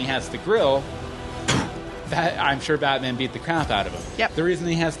 Right. The reason he has the grill, I'm sure Batman beat the crap out of him. Yep. The reason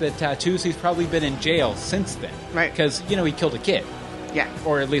he has the tattoos, he's probably been in jail since then. Right. Because, he killed a kid. Yeah.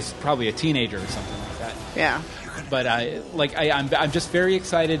 Or at least probably a teenager or something like that. Yeah. But I'm just very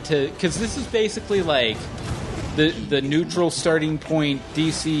excited because this is basically like the neutral starting point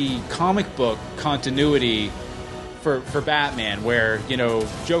DC comic book continuity for Batman, where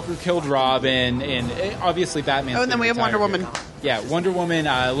Joker killed Robin, and obviously Batman. Oh, and then we have Wonder Woman. Yeah, Wonder Woman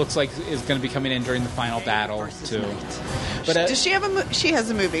looks like is going to be coming in during the final battle too. But does she have she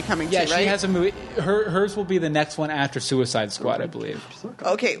has a movie coming too, right? Yeah, she has a movie. Hers will be the next one after Suicide Squad, I believe.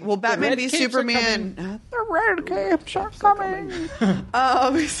 Okay, well, Batman v Superman. The red capes are coming.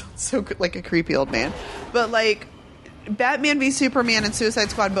 He sounds so good, like a creepy old man. But like, Batman v Superman and Suicide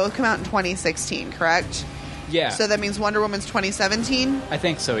Squad both come out in 2016, correct? Yeah. So that means Wonder Woman's 2017? I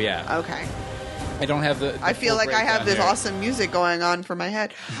think so, yeah. Okay. I don't have the I feel full like I have this here. awesome music going on for my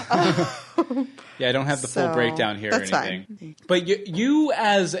head. Yeah, I don't have the full breakdown here that's or anything. Fine. But you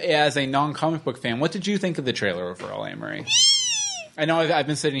as a non-comic book fan, what did you think of the trailer overall, Anne-Marie? I know I've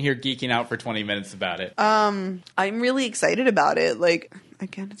been sitting here geeking out for 20 minutes about it. I'm really excited about it. Like,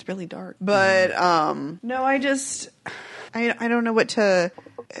 again, it's really dark. But, no, I don't know what to...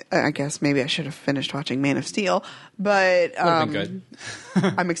 I guess maybe I should have finished watching Man of Steel, but good.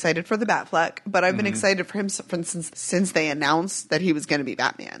 I'm excited for the Batfleck. But I've been excited for him since they announced that he was going to be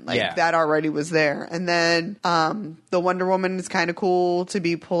Batman. Like that already was there, and then the Wonder Woman is kind of cool to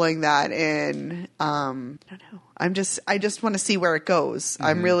be pulling that in. I don't know. I just want to see where it goes.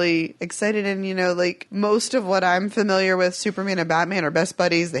 I'm really excited, and like most of what I'm familiar with, Superman and Batman are best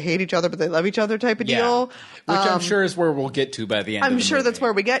buddies. They hate each other, but they love each other type of deal. Which I'm sure is where we'll get to by the end. I'm of the sure movie. that's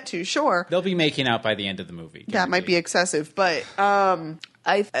where we get to. Sure, they'll be making out by the end of the movie. That might be excessive, but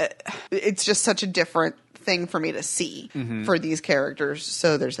it's just such a different thing for me to see for these characters.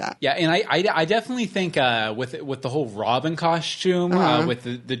 So there's that. Yeah, and I definitely think with the whole Robin costume,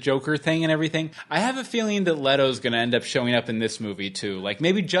 with the Joker thing and everything, I have a feeling that Leto's going to end up showing up in this movie too. Like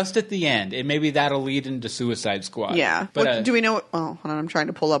maybe just at the end, and maybe that'll lead into Suicide Squad. Yeah, but do we know? Hold on, I'm trying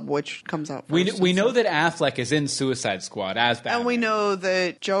to pull up which comes out first. We know that Affleck is in Suicide Squad as Batman, and we know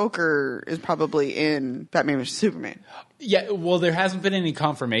that Joker is probably in Batman vs Superman. Yeah, well, there hasn't been any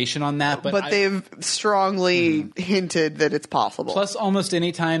confirmation on that, but they've strongly hinted that it's possible. Plus, almost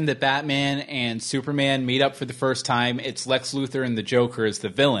any time that Batman and Superman meet up for the first time, it's Lex Luthor and the Joker as the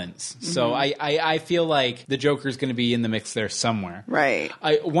villains. So I feel like the Joker is going to be in the mix there somewhere. Right.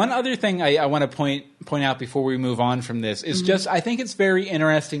 One other thing I want to point out before we move on from this is just I think it's very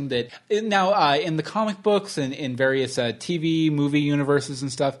interesting that now in the comic books and in various TV, movie universes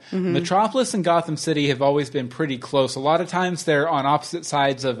and stuff, Metropolis and Gotham City have always been pretty close. A lot of times they're on opposite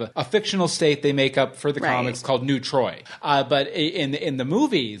sides of a fictional state they make up for the comics called New Troy. But in the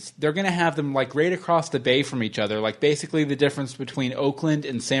movies, they're going to have them like right across the bay from each other, like basically the difference between Oakland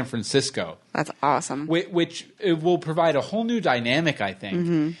and San Francisco. That's awesome. Which it will provide a whole new dynamic, I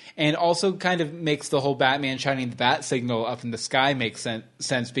think. And also kind of makes the whole Batman shining the bat signal up in the sky make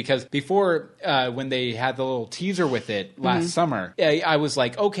sense because before, when they had the little teaser with it last summer, I was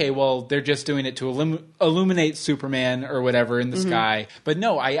like, okay, well, they're just doing it to illuminate Superman or whatever in the sky. But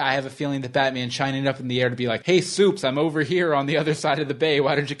no, I have a feeling that Batman shining up in the air to be like, hey, Soups, I'm over here on the other side of the bay.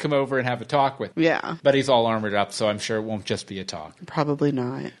 Why don't you come over and have a talk with me? Yeah. But he's all armored up, so I'm sure it won't just be a talk. Probably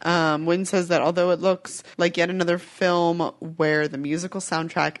not. Wynn says that although it looks like yet another film where the musical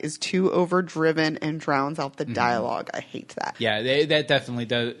soundtrack is too overdriven and drowns out the dialogue. I hate that. Yeah, that definitely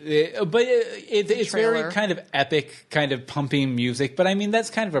does. But it's very kind of epic, kind of pumping music. But I mean,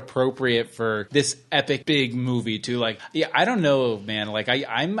 that's kind of appropriate for this epic big movie too. Like, yeah, I don't know, man. Like,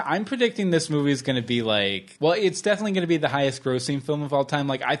 I'm predicting this movie is going to be like, well, it's definitely going to be the highest grossing film of all time.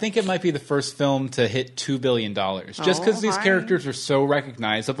 Like, I think it might be the first film to hit $2 billion just because these characters are so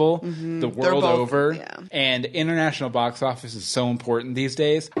recognizable the world over, and international box office is so important these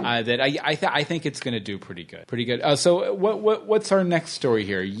days that I think it's going to do pretty good. Pretty good. So what's our next story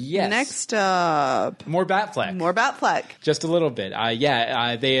here? Yes. Next up, more Batfleck. More Batfleck. Just a little bit.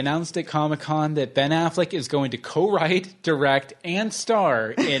 They announced at Comic-Con that Ben Affleck is going to co-write, direct, and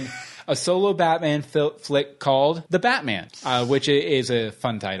star in a solo Batman flick called The Batman, which is a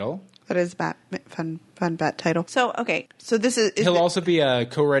fun title. That is fun bat title. So, okay. So this is he'll also be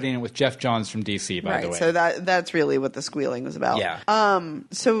co-writing it with Jeff Johns from DC, by the way. So that's really what the squealing was about. Yeah.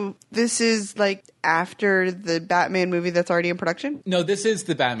 So this is like after the Batman movie that's already in production? No, this is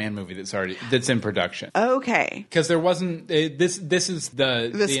the Batman movie that's in production. Okay. Because there wasn't this is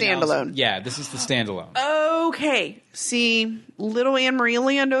the standalone. Yeah, this is the standalone. Okay. See, little Anne-Marie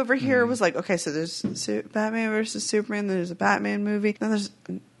Land over here was like, okay, so there's Batman versus Superman, there's a Batman movie, then there's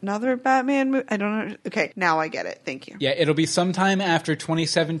another Batman movie? I don't know. Okay, now I get it. Thank you. Yeah, it'll be sometime after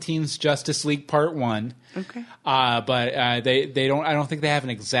 2017's Justice League Part 1. Okay. But they don't. I don't think they have an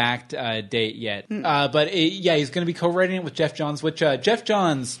exact date yet. But he's going to be co-writing it with Jeff Johns. Which Jeff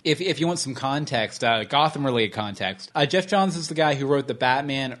Johns, if you want some context, Gotham-related context, Jeff Johns is the guy who wrote the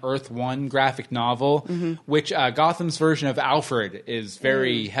Batman Earth 1 graphic novel, which Gotham's version of Alfred is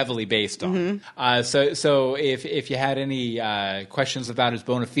very heavily based on. So if you had any questions about his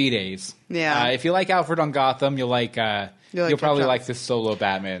bona fides, if you like Alfred on Gotham, you'll probably like this solo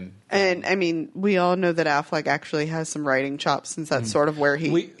Batman. And I mean, we all know that Affleck actually has some writing chops, since that's sort of where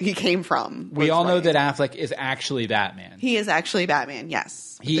he came from. We all know that Affleck is actually Batman. He is actually Batman, yes.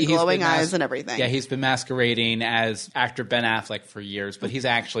 The glowing eyes and everything. Yeah, he's been masquerading as actor Ben Affleck for years, but he's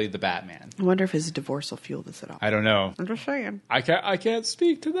actually the Batman. I wonder if his divorce will fuel this at all. I don't know. I'm just saying. I can't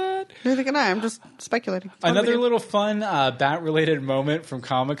speak to that. Neither can I. I'm just speculating. Another little fun Bat-related moment from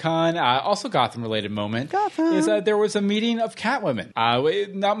Comic-Con, also Gotham-related moment, is there was a meeting of Catwomen.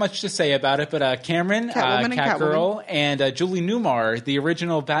 Not much to say about it, but Cameron, Catgirl, and Julie Newmar, the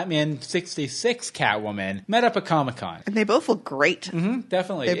original Batman 66 Catwoman, met up at Comic-Con. And they both look great.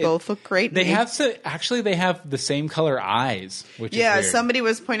 Definitely. They both look great. They have the same color eyes, which is weird. Somebody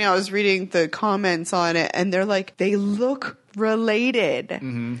was pointing out, I was reading the comments on it, and they're like, they look related,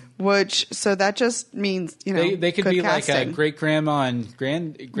 so that just means they could be casting. like a great grandma and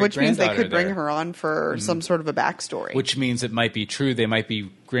which means they could bring her on for some sort of a backstory, which means it might be true they might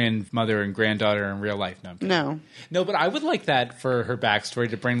be grandmother and granddaughter in real life. No, but I would like that for her backstory,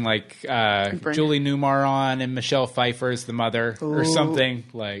 to bring Julie Newmar on and Michelle Pfeiffer as the mother or something,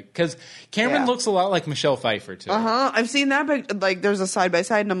 because Cameron looks a lot like Michelle Pfeiffer too. I've seen that, but there's a side by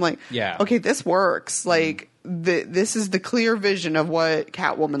side and I'm like, okay, this works. This is the clear vision of what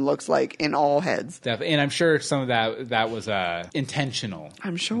Catwoman looks like in all heads. Definitely. And I'm sure some of that was intentional.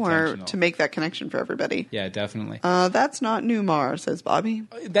 I'm sure, to make that connection for everybody. Yeah, definitely. That's not Newmar, says Bobby.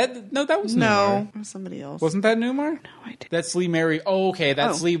 That was Newmar. No, it was somebody else. Wasn't that Newmar? No, I didn't. That's Lee Merriweather. Oh, okay,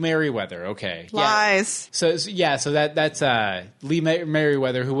 that's Lee Merriweather. Okay. Lies. Yeah. So that's Lee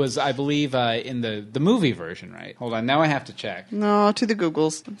Merriweather, who was, I believe, in the movie version, right? Hold on, now I have to check. No, to the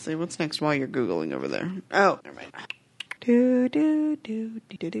Googles. Let's see what's next while you're Googling over there. Oh, never mind.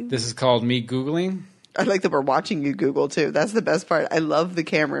 This is called me Googling. I like that we're watching you Google too. That's the best part. I love the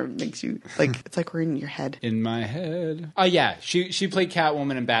camera. It makes you it's like we're in your head. In my head. Oh yeah, she played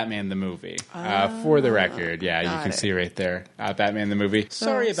Catwoman in Batman the movie. For the record, you can see right there, Batman the movie.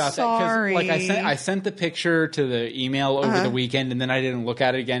 Sorry about that, because I sent the picture to the email over the weekend, and then I didn't look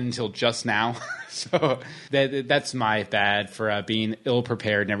at it again until just now. So that's my bad for being ill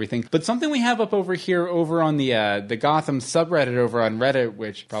prepared and everything. But something we have up over here, over on the Gotham subreddit over on Reddit,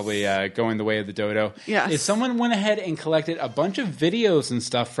 which probably going the way of the dodo, is someone went ahead and collected a bunch of videos and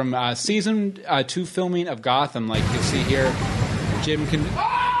stuff from season 2 filming of Gotham. Like you'll see here, Jim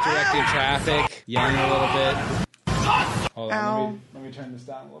directing traffic, yelling a little bit. Hold on, let me turn this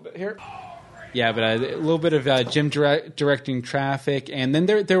down a little bit here. Yeah, but a little bit of Jim directing traffic. And then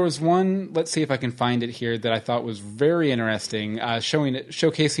there was one, let's see if I can find it here, that I thought was very interesting,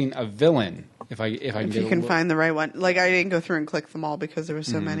 showcasing a villain. If you can find the right one. I didn't go through and click them all because there were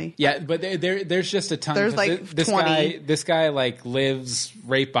so many. Yeah, but there's just a ton. There's this 20. This guy lives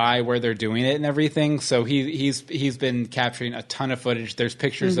right by where they're doing it and everything. So he's been capturing a ton of footage. There's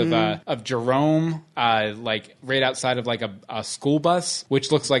pictures of Jerome right outside of a school bus, which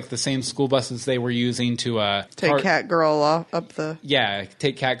looks like the same school buses they were using to take Catgirl up the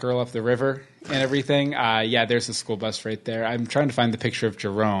take Catgirl up the river. And everything. There's a school bus right there. I'm trying to find the picture of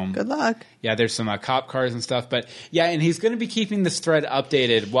Jerome. Good luck. Yeah, there's some cop cars and stuff. But and he's going to be keeping this thread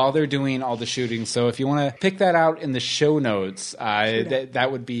updated while they're doing all the shooting. So if you want to pick that out in the show notes, that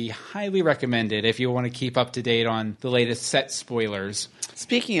would be highly recommended if you want to keep up to date on the latest set spoilers.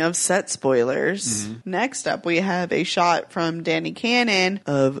 Speaking of set spoilers, next up we have a shot from Danny Cannon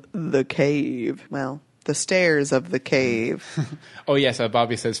of The Cave. Well, the stairs of the cave. Oh yes,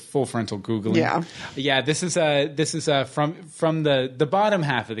 Bobby says full frontal Googling. Yeah. This is from the bottom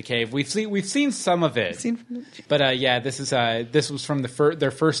half of the cave. We've seen some of it, but this was from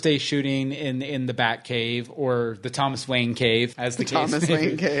their first day shooting in the Bat Cave, or the Thomas Wayne Cave, as the Thomas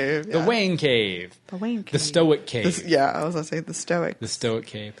Wayne Cave, the Wayne Cave, the Stoic Cave. I was gonna say the Stoic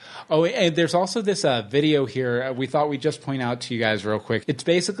Cave. Oh, and there's also this video here. We thought we'd just point out to you guys real quick. It's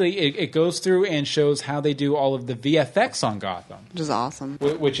basically it goes through and shows how they do all of the VFX on Gotham, which is awesome.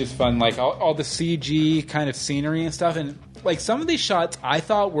 Which is fun, like all the CG kind of scenery and stuff, and some of these shots I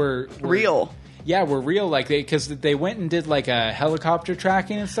thought were real. were real. Like because they went and did like a helicopter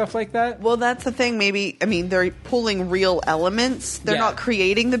tracking and stuff like that. Well, that's the thing. Maybe, I mean, they're pulling real elements. They're not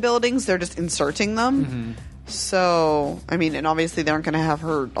creating the buildings. They're just inserting them. Mm-hmm. So, I mean, and obviously they aren't going to have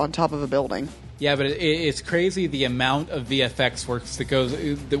her on top of a building. Yeah, but it's crazy the amount of VFX work that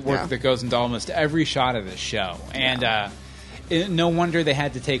goes into almost every shot of this show, and no wonder they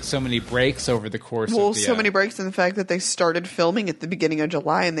had to take so many breaks over the course. Well, of the, so many breaks in the fact that they started filming at the beginning of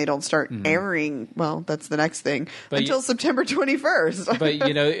July and they don't start airing. Well, that's the next thing until September 21st. But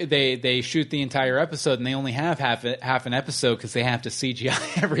you know, they shoot the entire episode and they only have half an episode because they have to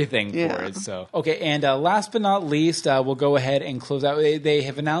CGI everything for it. So okay, and last but not least, we'll go ahead and close out. They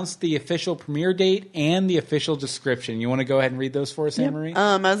have announced the official premiere date and the official description. You want to go ahead and read those for us, Anne-Marie?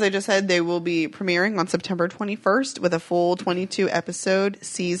 As I just said, they will be premiering on September 21st with a full 22-episode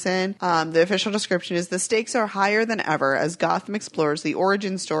season. The official description is: the stakes are higher than ever as Gotham explores the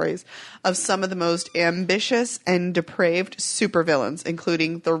origin stories of some of the most ambitious and depraved supervillains,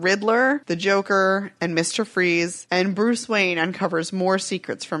 including the Riddler, the Joker, and Mr. Freeze, and Bruce Wayne uncovers more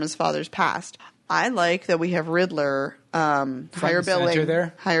secrets from his father's past. I like that we have Riddler higher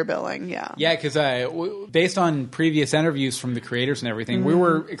billing, yeah, because based on previous interviews from the creators and everything, we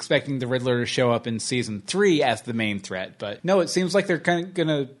were expecting the Riddler to show up in season 3 as the main threat, but no, it seems like they're kind of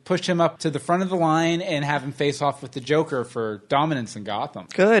gonna push him up to the front of the line and have him face off with the Joker for dominance in Gotham.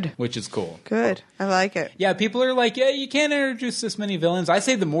 Good, which is cool. Good, I like it. Yeah, people are like, you can't introduce this many villains. I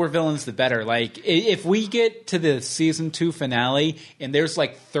say the more villains the better. Like if we get to the season 2 finale and there's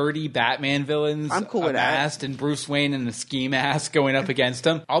like 30 Batman villains, I'm cool with that, and Bruce Wayne and the ski mask going up against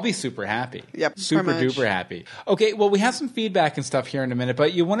him, I'll be super happy. Yep, super duper happy. Okay, well, we have some feedback and stuff here in a minute,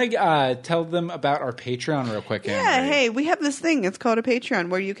 but you want to tell them about our Patreon real quick? Yeah, hey, we have this thing. It's called a Patreon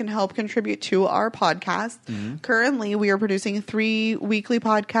where you can help contribute to our podcast. Currently, we are producing 3 weekly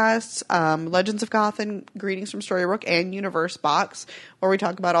podcasts: Legends of Gotham, Greetings from Storybrooke, and Universe Box, where we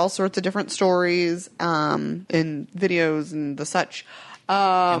talk about all sorts of different stories and videos and the such.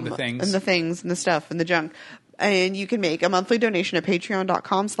 And the things and the stuff and the junk. And you can make a monthly donation at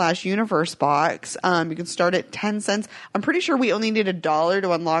patreon.com/universebox. You can start at 10 cents. I'm pretty sure we only need $1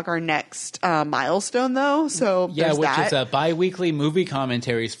 to unlock our next milestone, though. So which is bi-weekly movie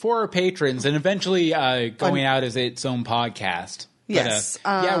commentaries for our patrons, and eventually going out as its own podcast. Yes.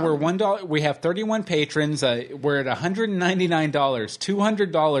 But, we're $1. We have 31 patrons. We're at $199.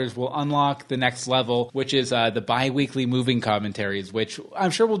 $200 will unlock the next level, which is the bi-weekly movie commentaries, which I'm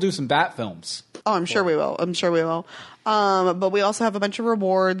sure we'll do some Bat films. Oh, I'm sure we will. But we also have a bunch of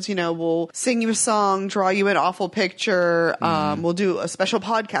rewards. You know, we'll sing you a song, draw you an awful picture. We'll do a special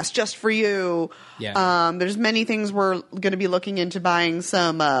podcast just for you. Yeah. There's many things we're going to be looking into buying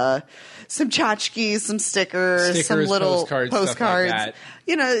some tchotchkes, some stickers, some little postcards. Stuff like that.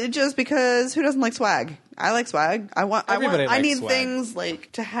 You know, just because who doesn't like swag? I like swag. I need swag. Things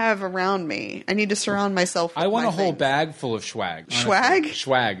like to have around me. I need to surround myself with I want my a whole things. Bag full of swag. Swag?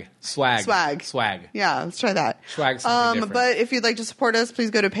 Swag. Yeah, let's try that. Swag's something different. But if you'd like to support us,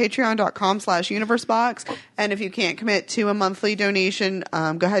 please go to patreon.com/universebox. And if you can't commit to a monthly donation,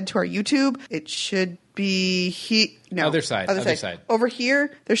 go ahead to our YouTube. It should be other side. Over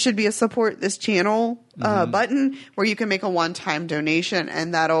here, there should be a support this channel button where you can make a one-time donation,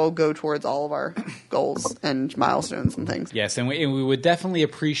 and that'll go towards all of our goals and milestones and things. Yes, and we would definitely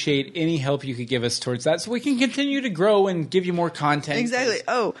appreciate any help you could give us towards that so we can continue to grow and give you more content. Exactly.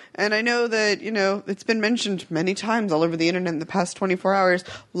 Oh, and I know that, you know, it's been mentioned many times all over the internet in the past 24 hours.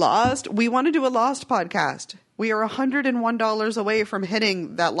 Lost. We want to do a Lost podcast. We are $101 away from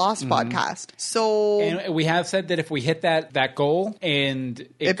hitting that Lost podcast. So, and we have said that if we hit that goal and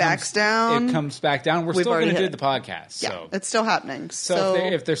it backs down, it comes back down, we're still going to do the podcast. Yeah, so it's still happening. So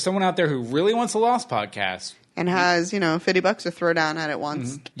if there's someone out there who really wants a Lost podcast and has, $50 to throw down at it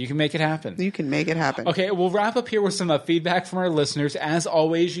once, you can make it happen. Okay, we'll wrap up here with some feedback from our listeners. As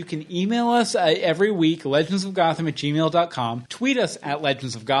always, you can email us every week, legendsofgotham@gmail.com. Tweet us at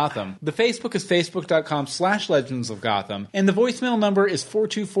Legends of Gotham. The Facebook is facebook.com/Legends of Gotham. And the voicemail number is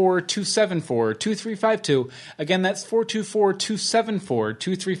 424-274-2352. Again, that's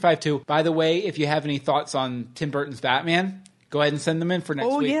 424-274-2352. By the way, if you have any thoughts on Tim Burton's Batman, go ahead and send them in for next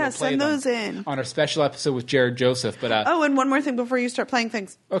week. Oh, yeah, we'll send those in. On our special episode with Jared Joseph. But and one more thing before you start playing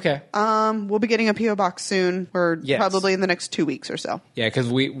things. Okay. We'll be getting a P.O. box soon. Probably in the next 2 weeks or so. Yeah, because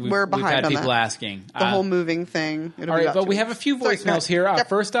we've had people asking. The whole moving thing. All right, but we have a few voicemails here.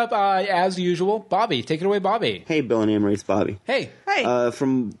 First up, as usual, Bobby. Take it away, Bobby. Hey, Bill and Anne-Marie, it's Bobby. Hey. Hey.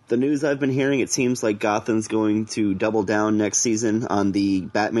 From the news I've been hearing, it seems like Gotham's going to double down next season on the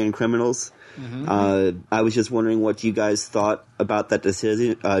Batman criminals. I was just wondering what you guys thought about that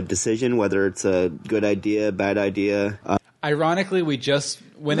decision, whether it's a good idea, bad idea. Ironically, we just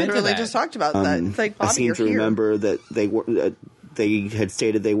went into that. Just talked about that. It's like, Bobby, I seem to remember that they had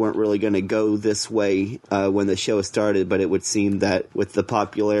stated they weren't really going to go this way when the show started, but it would seem that with the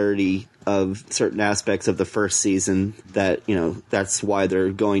popularity of certain aspects of the first season, that that's why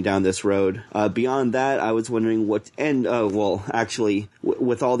they're going down this road. Beyond that, I was wondering with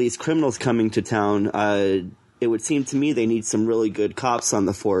all these criminals coming to town, it would seem to me they need some really good cops on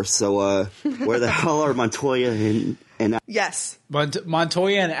the force. So where the hell are Montoya and yes,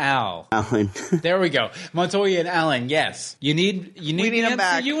 Montoya and Alan. There we go. Montoya and Alan. Yes, you need the them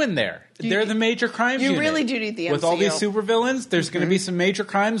back. MCU in there. They're the major crimes. You unit. really do need the MCU with all these supervillains. There's going to be some major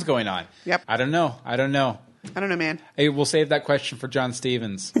crimes going on. Yep. I don't know, man. Hey, we'll save that question for John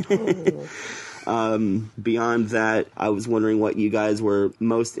Stevens. Beyond that, I was wondering what you guys were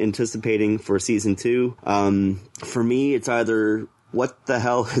most anticipating for season 2. For me, it's either what the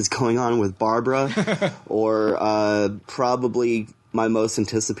hell is going on with Barbara, or probably my most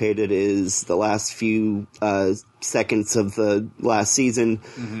anticipated is the last few seconds of the last season.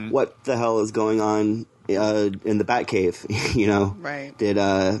 What the hell is going on in the Batcave? Right.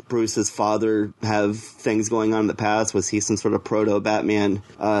 Did Bruce's father have things going on in the past? Was he some sort of proto-Batman?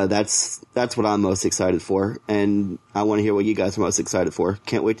 That's what I'm most excited for, and I want to hear what you guys are most excited for.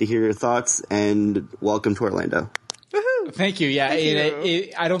 Can't wait to hear your thoughts, and welcome to Orlando. Woohoo! Thank you. Yeah,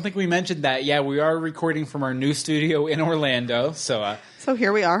 I don't think we mentioned that. Yeah, we are recording from our new studio in Orlando, so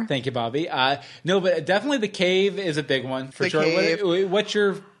here we are. Thank you, Bobby. No, but definitely the cave is a big one for sure. Cave. What's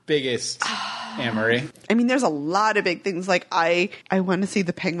your biggest, Anne-Marie? I mean, there's a lot of big things. Like I want to see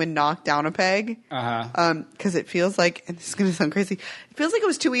the Penguin knock down a peg. Because it feels like, and this is going to sound crazy, it feels like it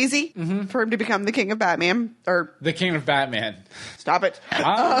was too easy for him to become the King of Batman, or the King of Batman. Stop it!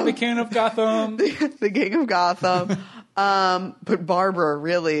 I'm the King of Gotham. The King of Gotham. But Barbara,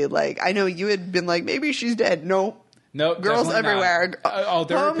 really, I know you had been like, maybe she's dead. No. Nope, girls everywhere.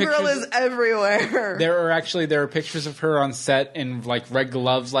 Homegirl is everywhere. There are pictures of her on set in red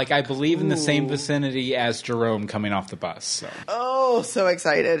gloves, I believe in the same vicinity as Jerome coming off the bus. So. Oh, so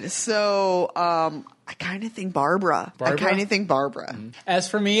excited. So, I kind of think Barbara. As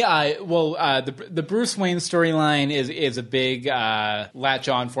for me, the Bruce Wayne storyline is a big latch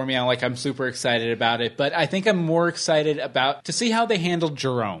on for me. I'm super excited about it, but I think I'm more excited to see how they handled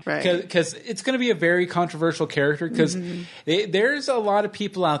Jerome, because it's going to be a very controversial character. Because there's a lot of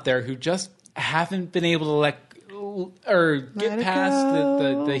people out there who just haven't been able to get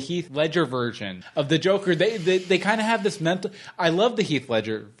past the Heath Ledger version of the Joker. They kind of have this mental. I love the Heath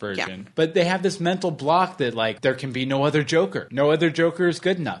Ledger version, but they have this mental block that there can be no other Joker. No other Joker is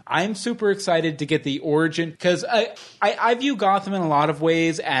good enough. I'm super excited to get the origin, because I view Gotham in a lot of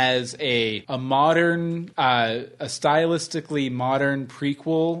ways as a modern, a stylistically modern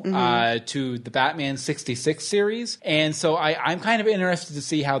prequel to the Batman 66 series, and so I'm kind of interested to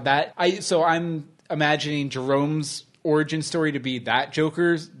see how that. I'm imagining Jerome's origin story to be that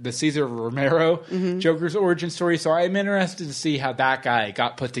Joker's, the Cesar Romero Joker's origin story. So I'm interested to see how that guy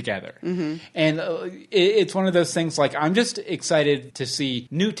got put together. And it's one of those things, I'm just excited to see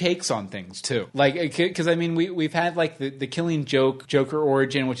new takes on things too. Because we've had the Killing Joke Joker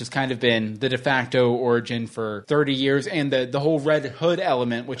origin, which has kind of been the de facto origin for 30 years, and the whole Red Hood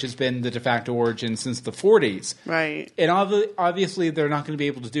element, which has been the de facto origin since the 40s. Right. And obviously they're not going to be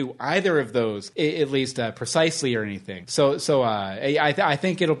able to do either of those, at least precisely or anything. So I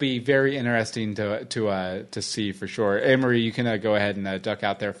think it'll be very interesting to see for sure. Anne-Marie, you can go ahead and duck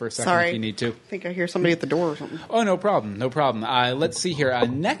out there for a second if you need to. I think I hear somebody at the door or something. Oh, no problem. Let's see here.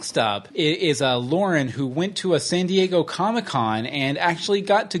 Next up is Lauren, who went to a San Diego Comic-Con and actually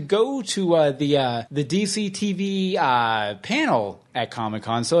got to go to the DC TV panel at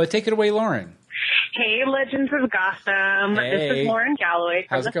Comic-Con. So take it away, Lauren. Hey, Legends of Gotham. Hey. This is Lauren Galloway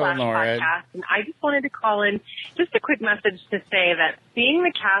from the Flash Podcast, and I just wanted to call in just a quick message to say that seeing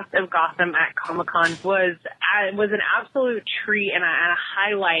the cast of Gotham at Comic-Con was an absolute treat and a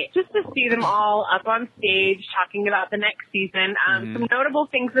highlight. Just to see them all up on stage talking about the next season. Some notable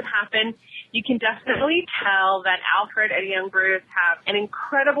things that happened. You can definitely tell that Alfred and young Bruce have an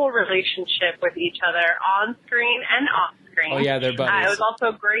incredible relationship with each other on screen and off screen. screen. Oh, yeah, they're buddies. It was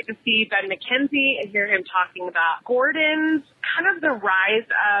also great to see Ben McKenzie and hear him talking about Gordon's kind of the rise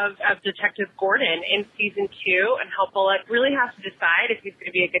of Detective Gordon in season 2, and how Bullock really has to decide if he's going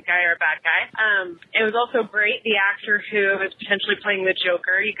to be a good guy or a bad guy. It was also great, the actor who is potentially playing the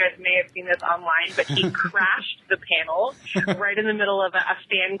Joker, you guys may have seen this online, but he crashed the panel right in the middle of a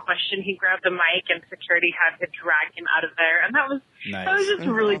fan question. He grabbed the mic and security had to drag him out of there, and that was just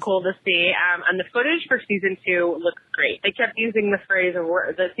really cool to see. And the footage for season 2 looks great. They kept using the phrase,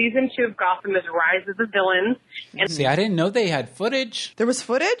 the season 2 of Gotham is Rise of the Villains. And see, I didn't know they had footage. There was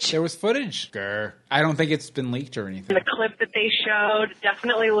footage? There was footage. Grr. I don't think it's been leaked or anything. The clip that they showed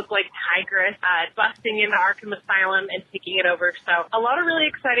definitely looked like Tigress busting into Arkham Asylum and taking it over. So a lot of really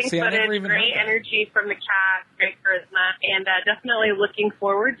exciting footage, great energy from the cast, great charisma, and definitely looking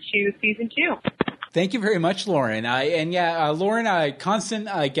forward to season 2. Thank you very much, Lauren. Lauren,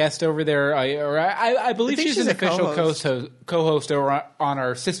 constant guest over there. I believe she's an official co-host over on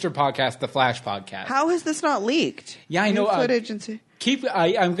our sister podcast, the Flash Podcast. How has this not leaked? Yeah, I know. Footage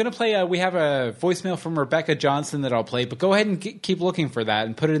I'm going to play. We have a voicemail from Rebecca Johnson that I'll play, but go ahead and keep looking for that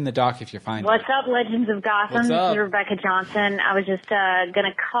and put it in the doc if you find it. What's up, Legends of Gotham? This is Rebecca Johnson. I was just going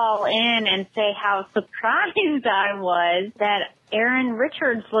to call in and say how surprised I was that Erin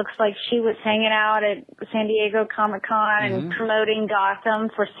Richards looks like she was hanging out at San Diego Comic-Con and promoting Gotham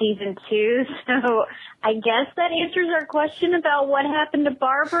for season 2. So I guess that answers our question about what happened to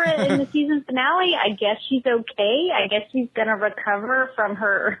Barbara in the season finale. I guess she's okay. I guess she's going to recover from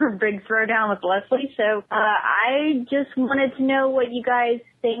her big throwdown with Leslie. So I just wanted to know what you guys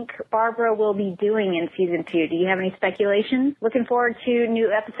think Barbara will be doing in season 2. Do you have any speculations? Looking forward to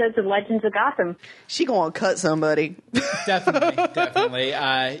new episodes of Legends of Gotham. She gonna cut somebody. Definitely.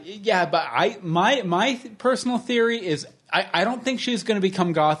 But my personal theory is I don't think she's going to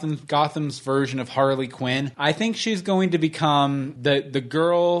become Gotham's version of Harley Quinn. I think she's going to become the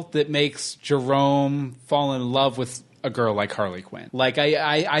girl that makes Jerome fall in love with a girl like Harley Quinn. Like,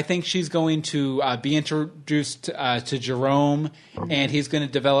 I think she's going to be introduced to Jerome, and he's going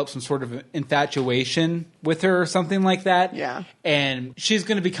to develop some sort of infatuation with her or something like that. Yeah. And she's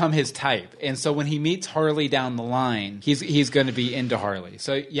going to become his type. And so when he meets Harley down the line, he's going to be into Harley.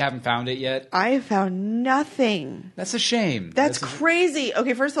 So you haven't found it yet? I have found nothing. That's a shame. That's crazy.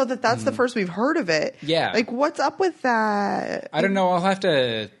 Okay, first of all, that's the first we've heard of it. Yeah. Like, what's up with that? I don't know. I'll have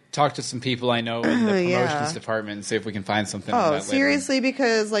to talk to some people I know in the promotions department and see if we can find something. Oh, seriously?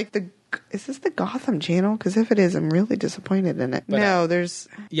 Because is this the Gotham channel? Because if it is, I'm really disappointed in it. But there's...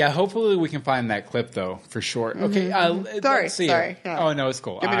 Yeah, hopefully we can find that clip, though, for sure. Okay, Sorry. Yeah. Oh, no, it's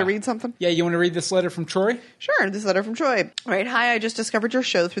cool. You want me to read something? Yeah, you want to read this letter from Troy? Sure, this letter from Troy. All right, hi, I just discovered your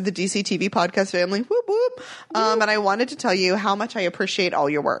show through the DC TV podcast family. Whoop, whoop. And I wanted to tell you how much I appreciate all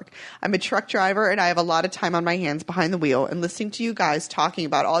your work. I'm a truck driver, and I have a lot of time on my hands behind the wheel, and listening to you guys talking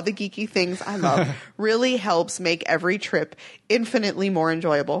about all the geeky things I love really helps make every trip infinitely more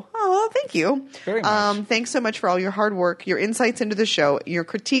enjoyable. Oh, well, thank you. Very much. Thanks so much for all your hard work, your insights into the show, your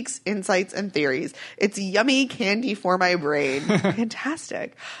critiques, insights, and theories. It's yummy candy for my brain.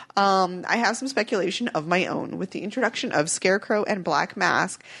 Fantastic. I have some speculation of my own. With the introduction of Scarecrow and Black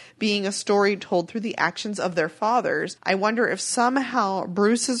Mask being a story told through the actions of their fathers, I wonder if somehow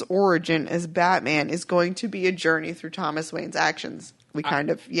Bruce's origin as Batman is going to be a journey through Thomas Wayne's actions.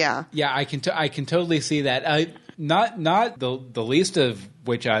 Yeah, I can totally see that. Not the least of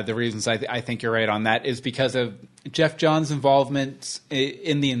which the reasons I think you're right on that is because of Jeff Johns' involvement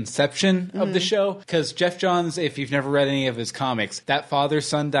in the inception of the show. Because Jeff Johns, if you've never read any of his comics, that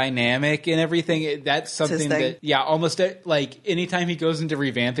father-son dynamic and everything, that's something that, almost like anytime he goes into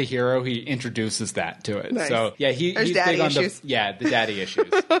Revamp a Hero, he introduces that to it. Nice. So, yeah, he's big on the daddy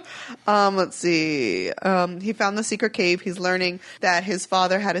issues. Let's see. He found the secret cave. He's learning that his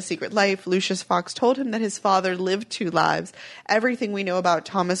father had a secret life. Lucius Fox told him that his father lived 2 lives. Everything we know about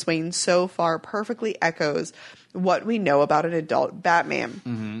Thomas Wayne so far perfectly echoes what we know about an adult Batman.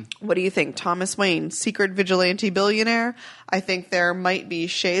 Mm-hmm. What do you think? Thomas Wayne, secret vigilante billionaire? I think there might be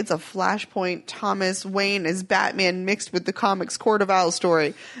shades of Flashpoint Thomas Wayne as Batman mixed with the comics Court of Owls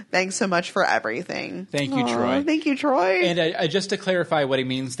story. Thanks so much for everything. Thank you, Troy. Thank you, Troy. And just to clarify what he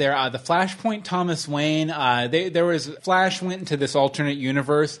means there, the Flashpoint Thomas Wayne, there was Flash went into this alternate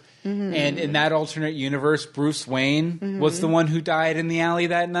universe. Mm-hmm. And in that alternate universe, Bruce Wayne was the one who died in the alley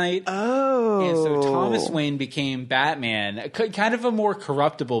that night. Oh. And so Thomas Wayne became Batman, kind of a more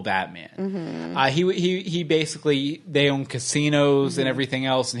corruptible Batman. Mm-hmm. He basically, they owned casinos and everything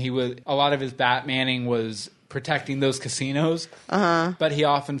else, and a lot of his Batmaning was protecting those casinos. But he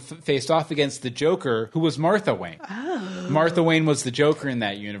often faced off against the Joker, who was Martha Wayne. Oh. Martha Wayne was the Joker in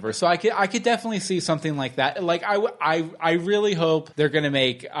that universe. So I could definitely see something like that. Like I really hope they're going to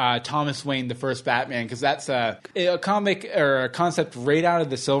make Thomas Wayne the first Batman, because that's a comic or a concept right out of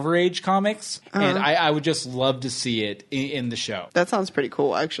the Silver Age comics, and I would just love to see it in the show. That sounds pretty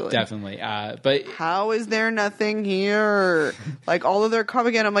cool, actually. Definitely. But how is there nothing here? Like, all of their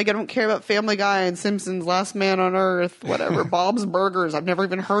comic, and I'm like, I don't care about Family Guy and Simpsons, Last Man on Earth, whatever. Bob's Burgers. I've never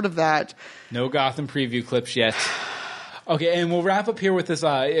even heard of that. No Gotham preview clips yet. Okay, and we'll wrap up here with this.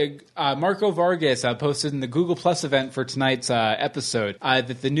 Marco Vargas posted in the Google Plus event for tonight's episode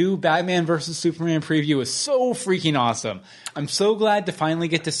that the new Batman vs. Superman preview is so freaking awesome. I'm so glad to finally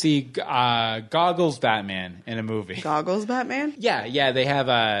get to see Goggles Batman in a movie. Goggles Batman? Yeah, they have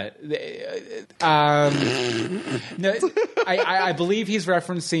no, I believe he's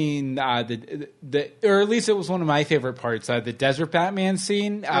referencing the or at least it was one of my favorite parts, the Desert Batman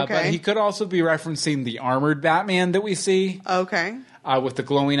scene. But he could also be referencing the armored Batman that we see. Okay. With the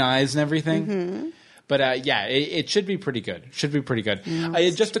glowing eyes and everything. Mm-hmm. But it should be pretty good.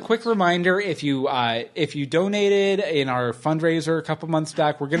 Just a quick reminder: if you donated in our fundraiser a couple months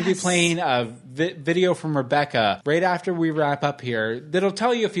back, we're going to be playing a video from Rebecca right after we wrap up here. That'll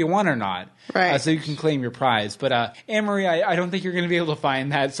tell you if you won or not, right? So you can claim your prize. But Anne-Marie, I don't think you're going to be able to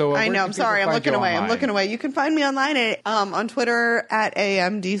find that. So I know. I'm sorry. I'm looking away. You can find me online on Twitter at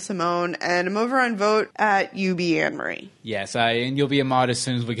AMDSimone, and I'm over on Vote at UBAnneMarie. Yes, and you'll be a mod as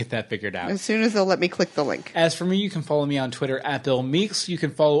soon as we get that figured out. As soon as they'll let me click the link. As for me, you can follow me on Twitter at Bill Meeks. You can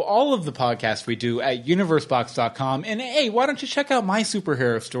follow all of the podcasts we do at universebox.com. And hey, why don't you check out my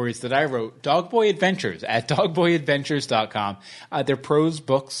superhero stories that I wrote, Dogboy Adventures, at dogboyadventures.com. They're prose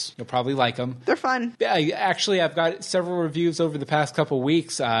books. You'll probably like them. They're fun. I've got several reviews over the past couple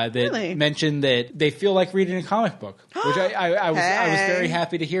weeks that mentioned that they feel like reading a comic book, which I was very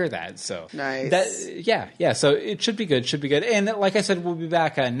happy to hear that. So nice. So it should be good. And like I said, we'll be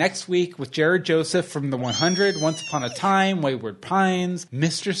back next week with Jared Joseph from The 100, Once Upon a Time, Wayward Pines,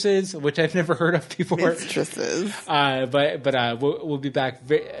 Mistresses, which I've never heard of before. Mistresses. But we'll be back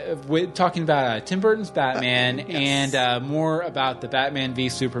talking about Tim Burton's Batman and more about the Batman v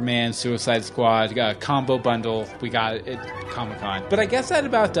Superman Suicide Squad combo bundle we got at Comic-Con. But I guess that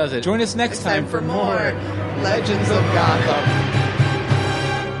about does it. Join us next time for more Legends of Gotham.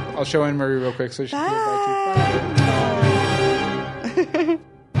 I'll show Anne-Marie real quick so she can hear it. Bye.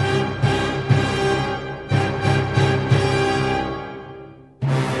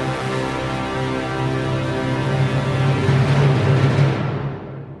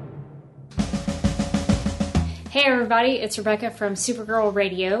 Hey everybody, it's Rebecca from Supergirl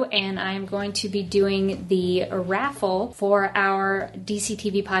Radio, and I'm going to be doing the raffle for our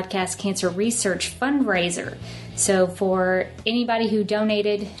DCTV podcast Cancer Research fundraiser. So for anybody who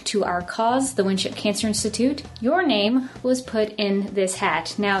donated to our cause, the Winship Cancer Institute, your name was put in this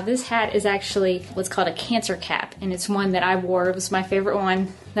hat. Now, this hat is actually what's called a cancer cap, and it's one that I wore. It was my favorite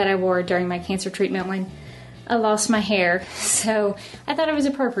one that I wore during my cancer treatment when I lost my hair. So I thought it was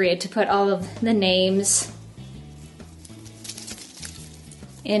appropriate to put all of the names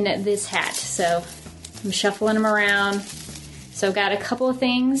in this hat. So I'm shuffling them around. So got a couple of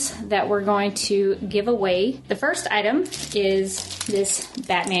things that we're going to give away. The first item is this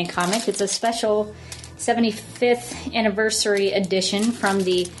Batman comic. It's a special 75th anniversary edition from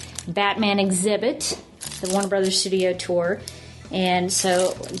the Batman exhibit, the Warner Brothers Studio Tour. And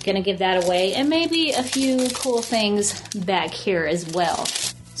so I'm going to give that away, and maybe a few cool things back here as well.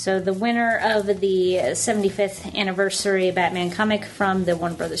 So the winner of the 75th anniversary Batman comic from the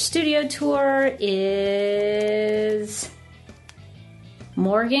Warner Brothers Studio Tour is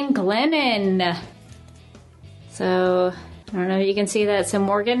Morgan Glennon. So I don't know if you can see that. So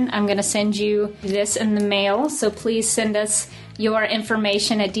Morgan, I'm going to send you this in the mail. So please send us your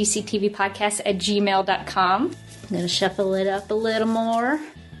information at dctvpodcast@gmail.com. I'm going to shuffle it up a little more.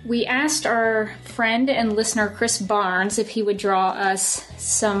 We asked our friend and listener Chris Barnes if he would draw us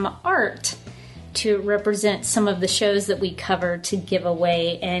some art to represent some of the shows that we covered to give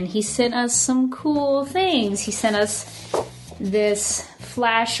away, and he sent us some cool things. He sent us this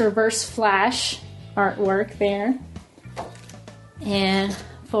Reverse Flash artwork there. And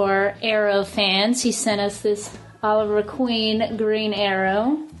for Arrow fans, he sent us this Oliver Queen Green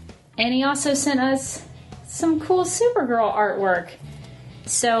Arrow. And he also sent us some cool Supergirl artwork.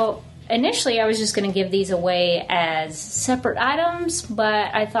 So initially I was just going to give these away as separate items,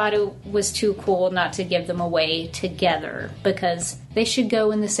 but I thought it was too cool not to give them away together because they should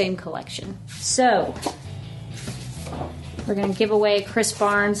go in the same collection. So we're going to give away Chris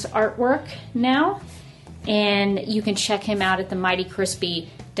Barnes artwork now. And you can check him out at the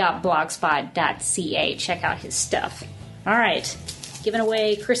mightycrispy.blogspot.ca. Check out his stuff. All right. Giving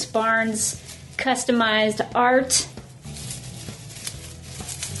away Chris Barnes customized art.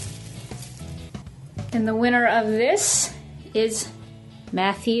 And the winner of this is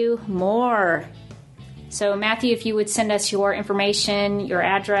Matthew Moore. So, Matthew, if you would send us your information, your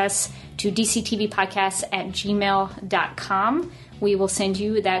address to dctvpodcast@gmail.com, we will send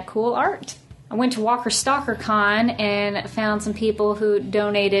you that cool art. I went to Walker Stalker Con and found some people who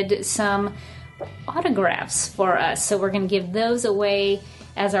donated some autographs for us. So we're going to give those away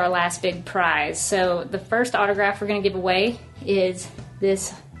as our last big prize. So the first autograph we're going to give away is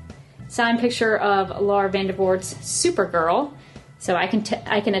this signed picture of Laura Vandervoort's Supergirl. So I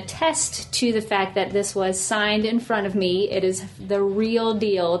can attest to the fact that this was signed in front of me. It is the real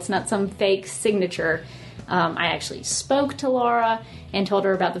deal. It's not some fake signature. I actually spoke to Laura and told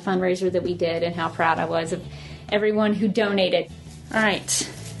her about the fundraiser that we did and how proud I was of everyone who donated. All right.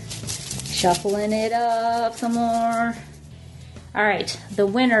 Shuffling it up some more. All right. The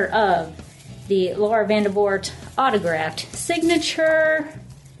winner of the Laura Vandervoort autographed signature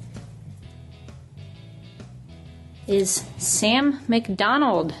is Sam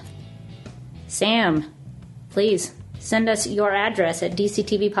McDonald. Sam, please send us your address at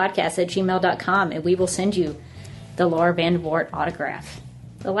dctvpodcast@gmail.com and we will send you the Laura Vandervoort autograph.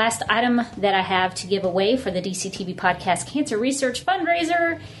 The last item that I have to give away for the DCTV Podcast Cancer Research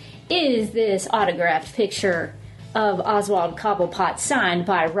Fundraiser is this autographed picture of Oswald Cobblepot signed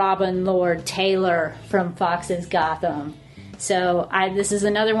by Robin Lord Taylor from Fox's Gotham. So this is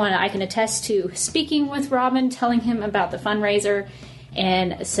another one I can attest to speaking with Robin, telling him about the fundraiser.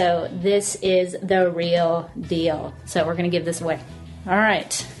 And so this is the real deal. So we're going to give this away. All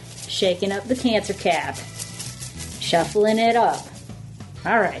right. Shaking up the cancer cap. Shuffling it up.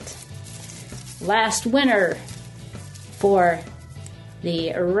 All right. Last winner for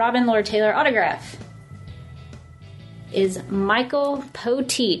the Robin Lord Taylor autograph is Michael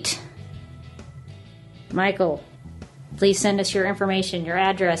Poteet. Michael, please send us your information, your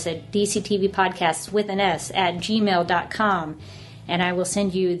address at dctvpodcasts@gmail.com, and I will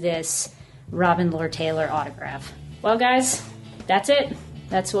send you this Robin Lord Taylor autograph. Well, guys, that's it.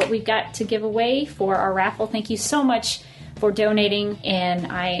 That's what we've got to give away for our raffle. Thank you so much for donating,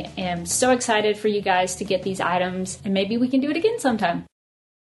 and I am so excited for you guys to get these items, and maybe we can do it again sometime.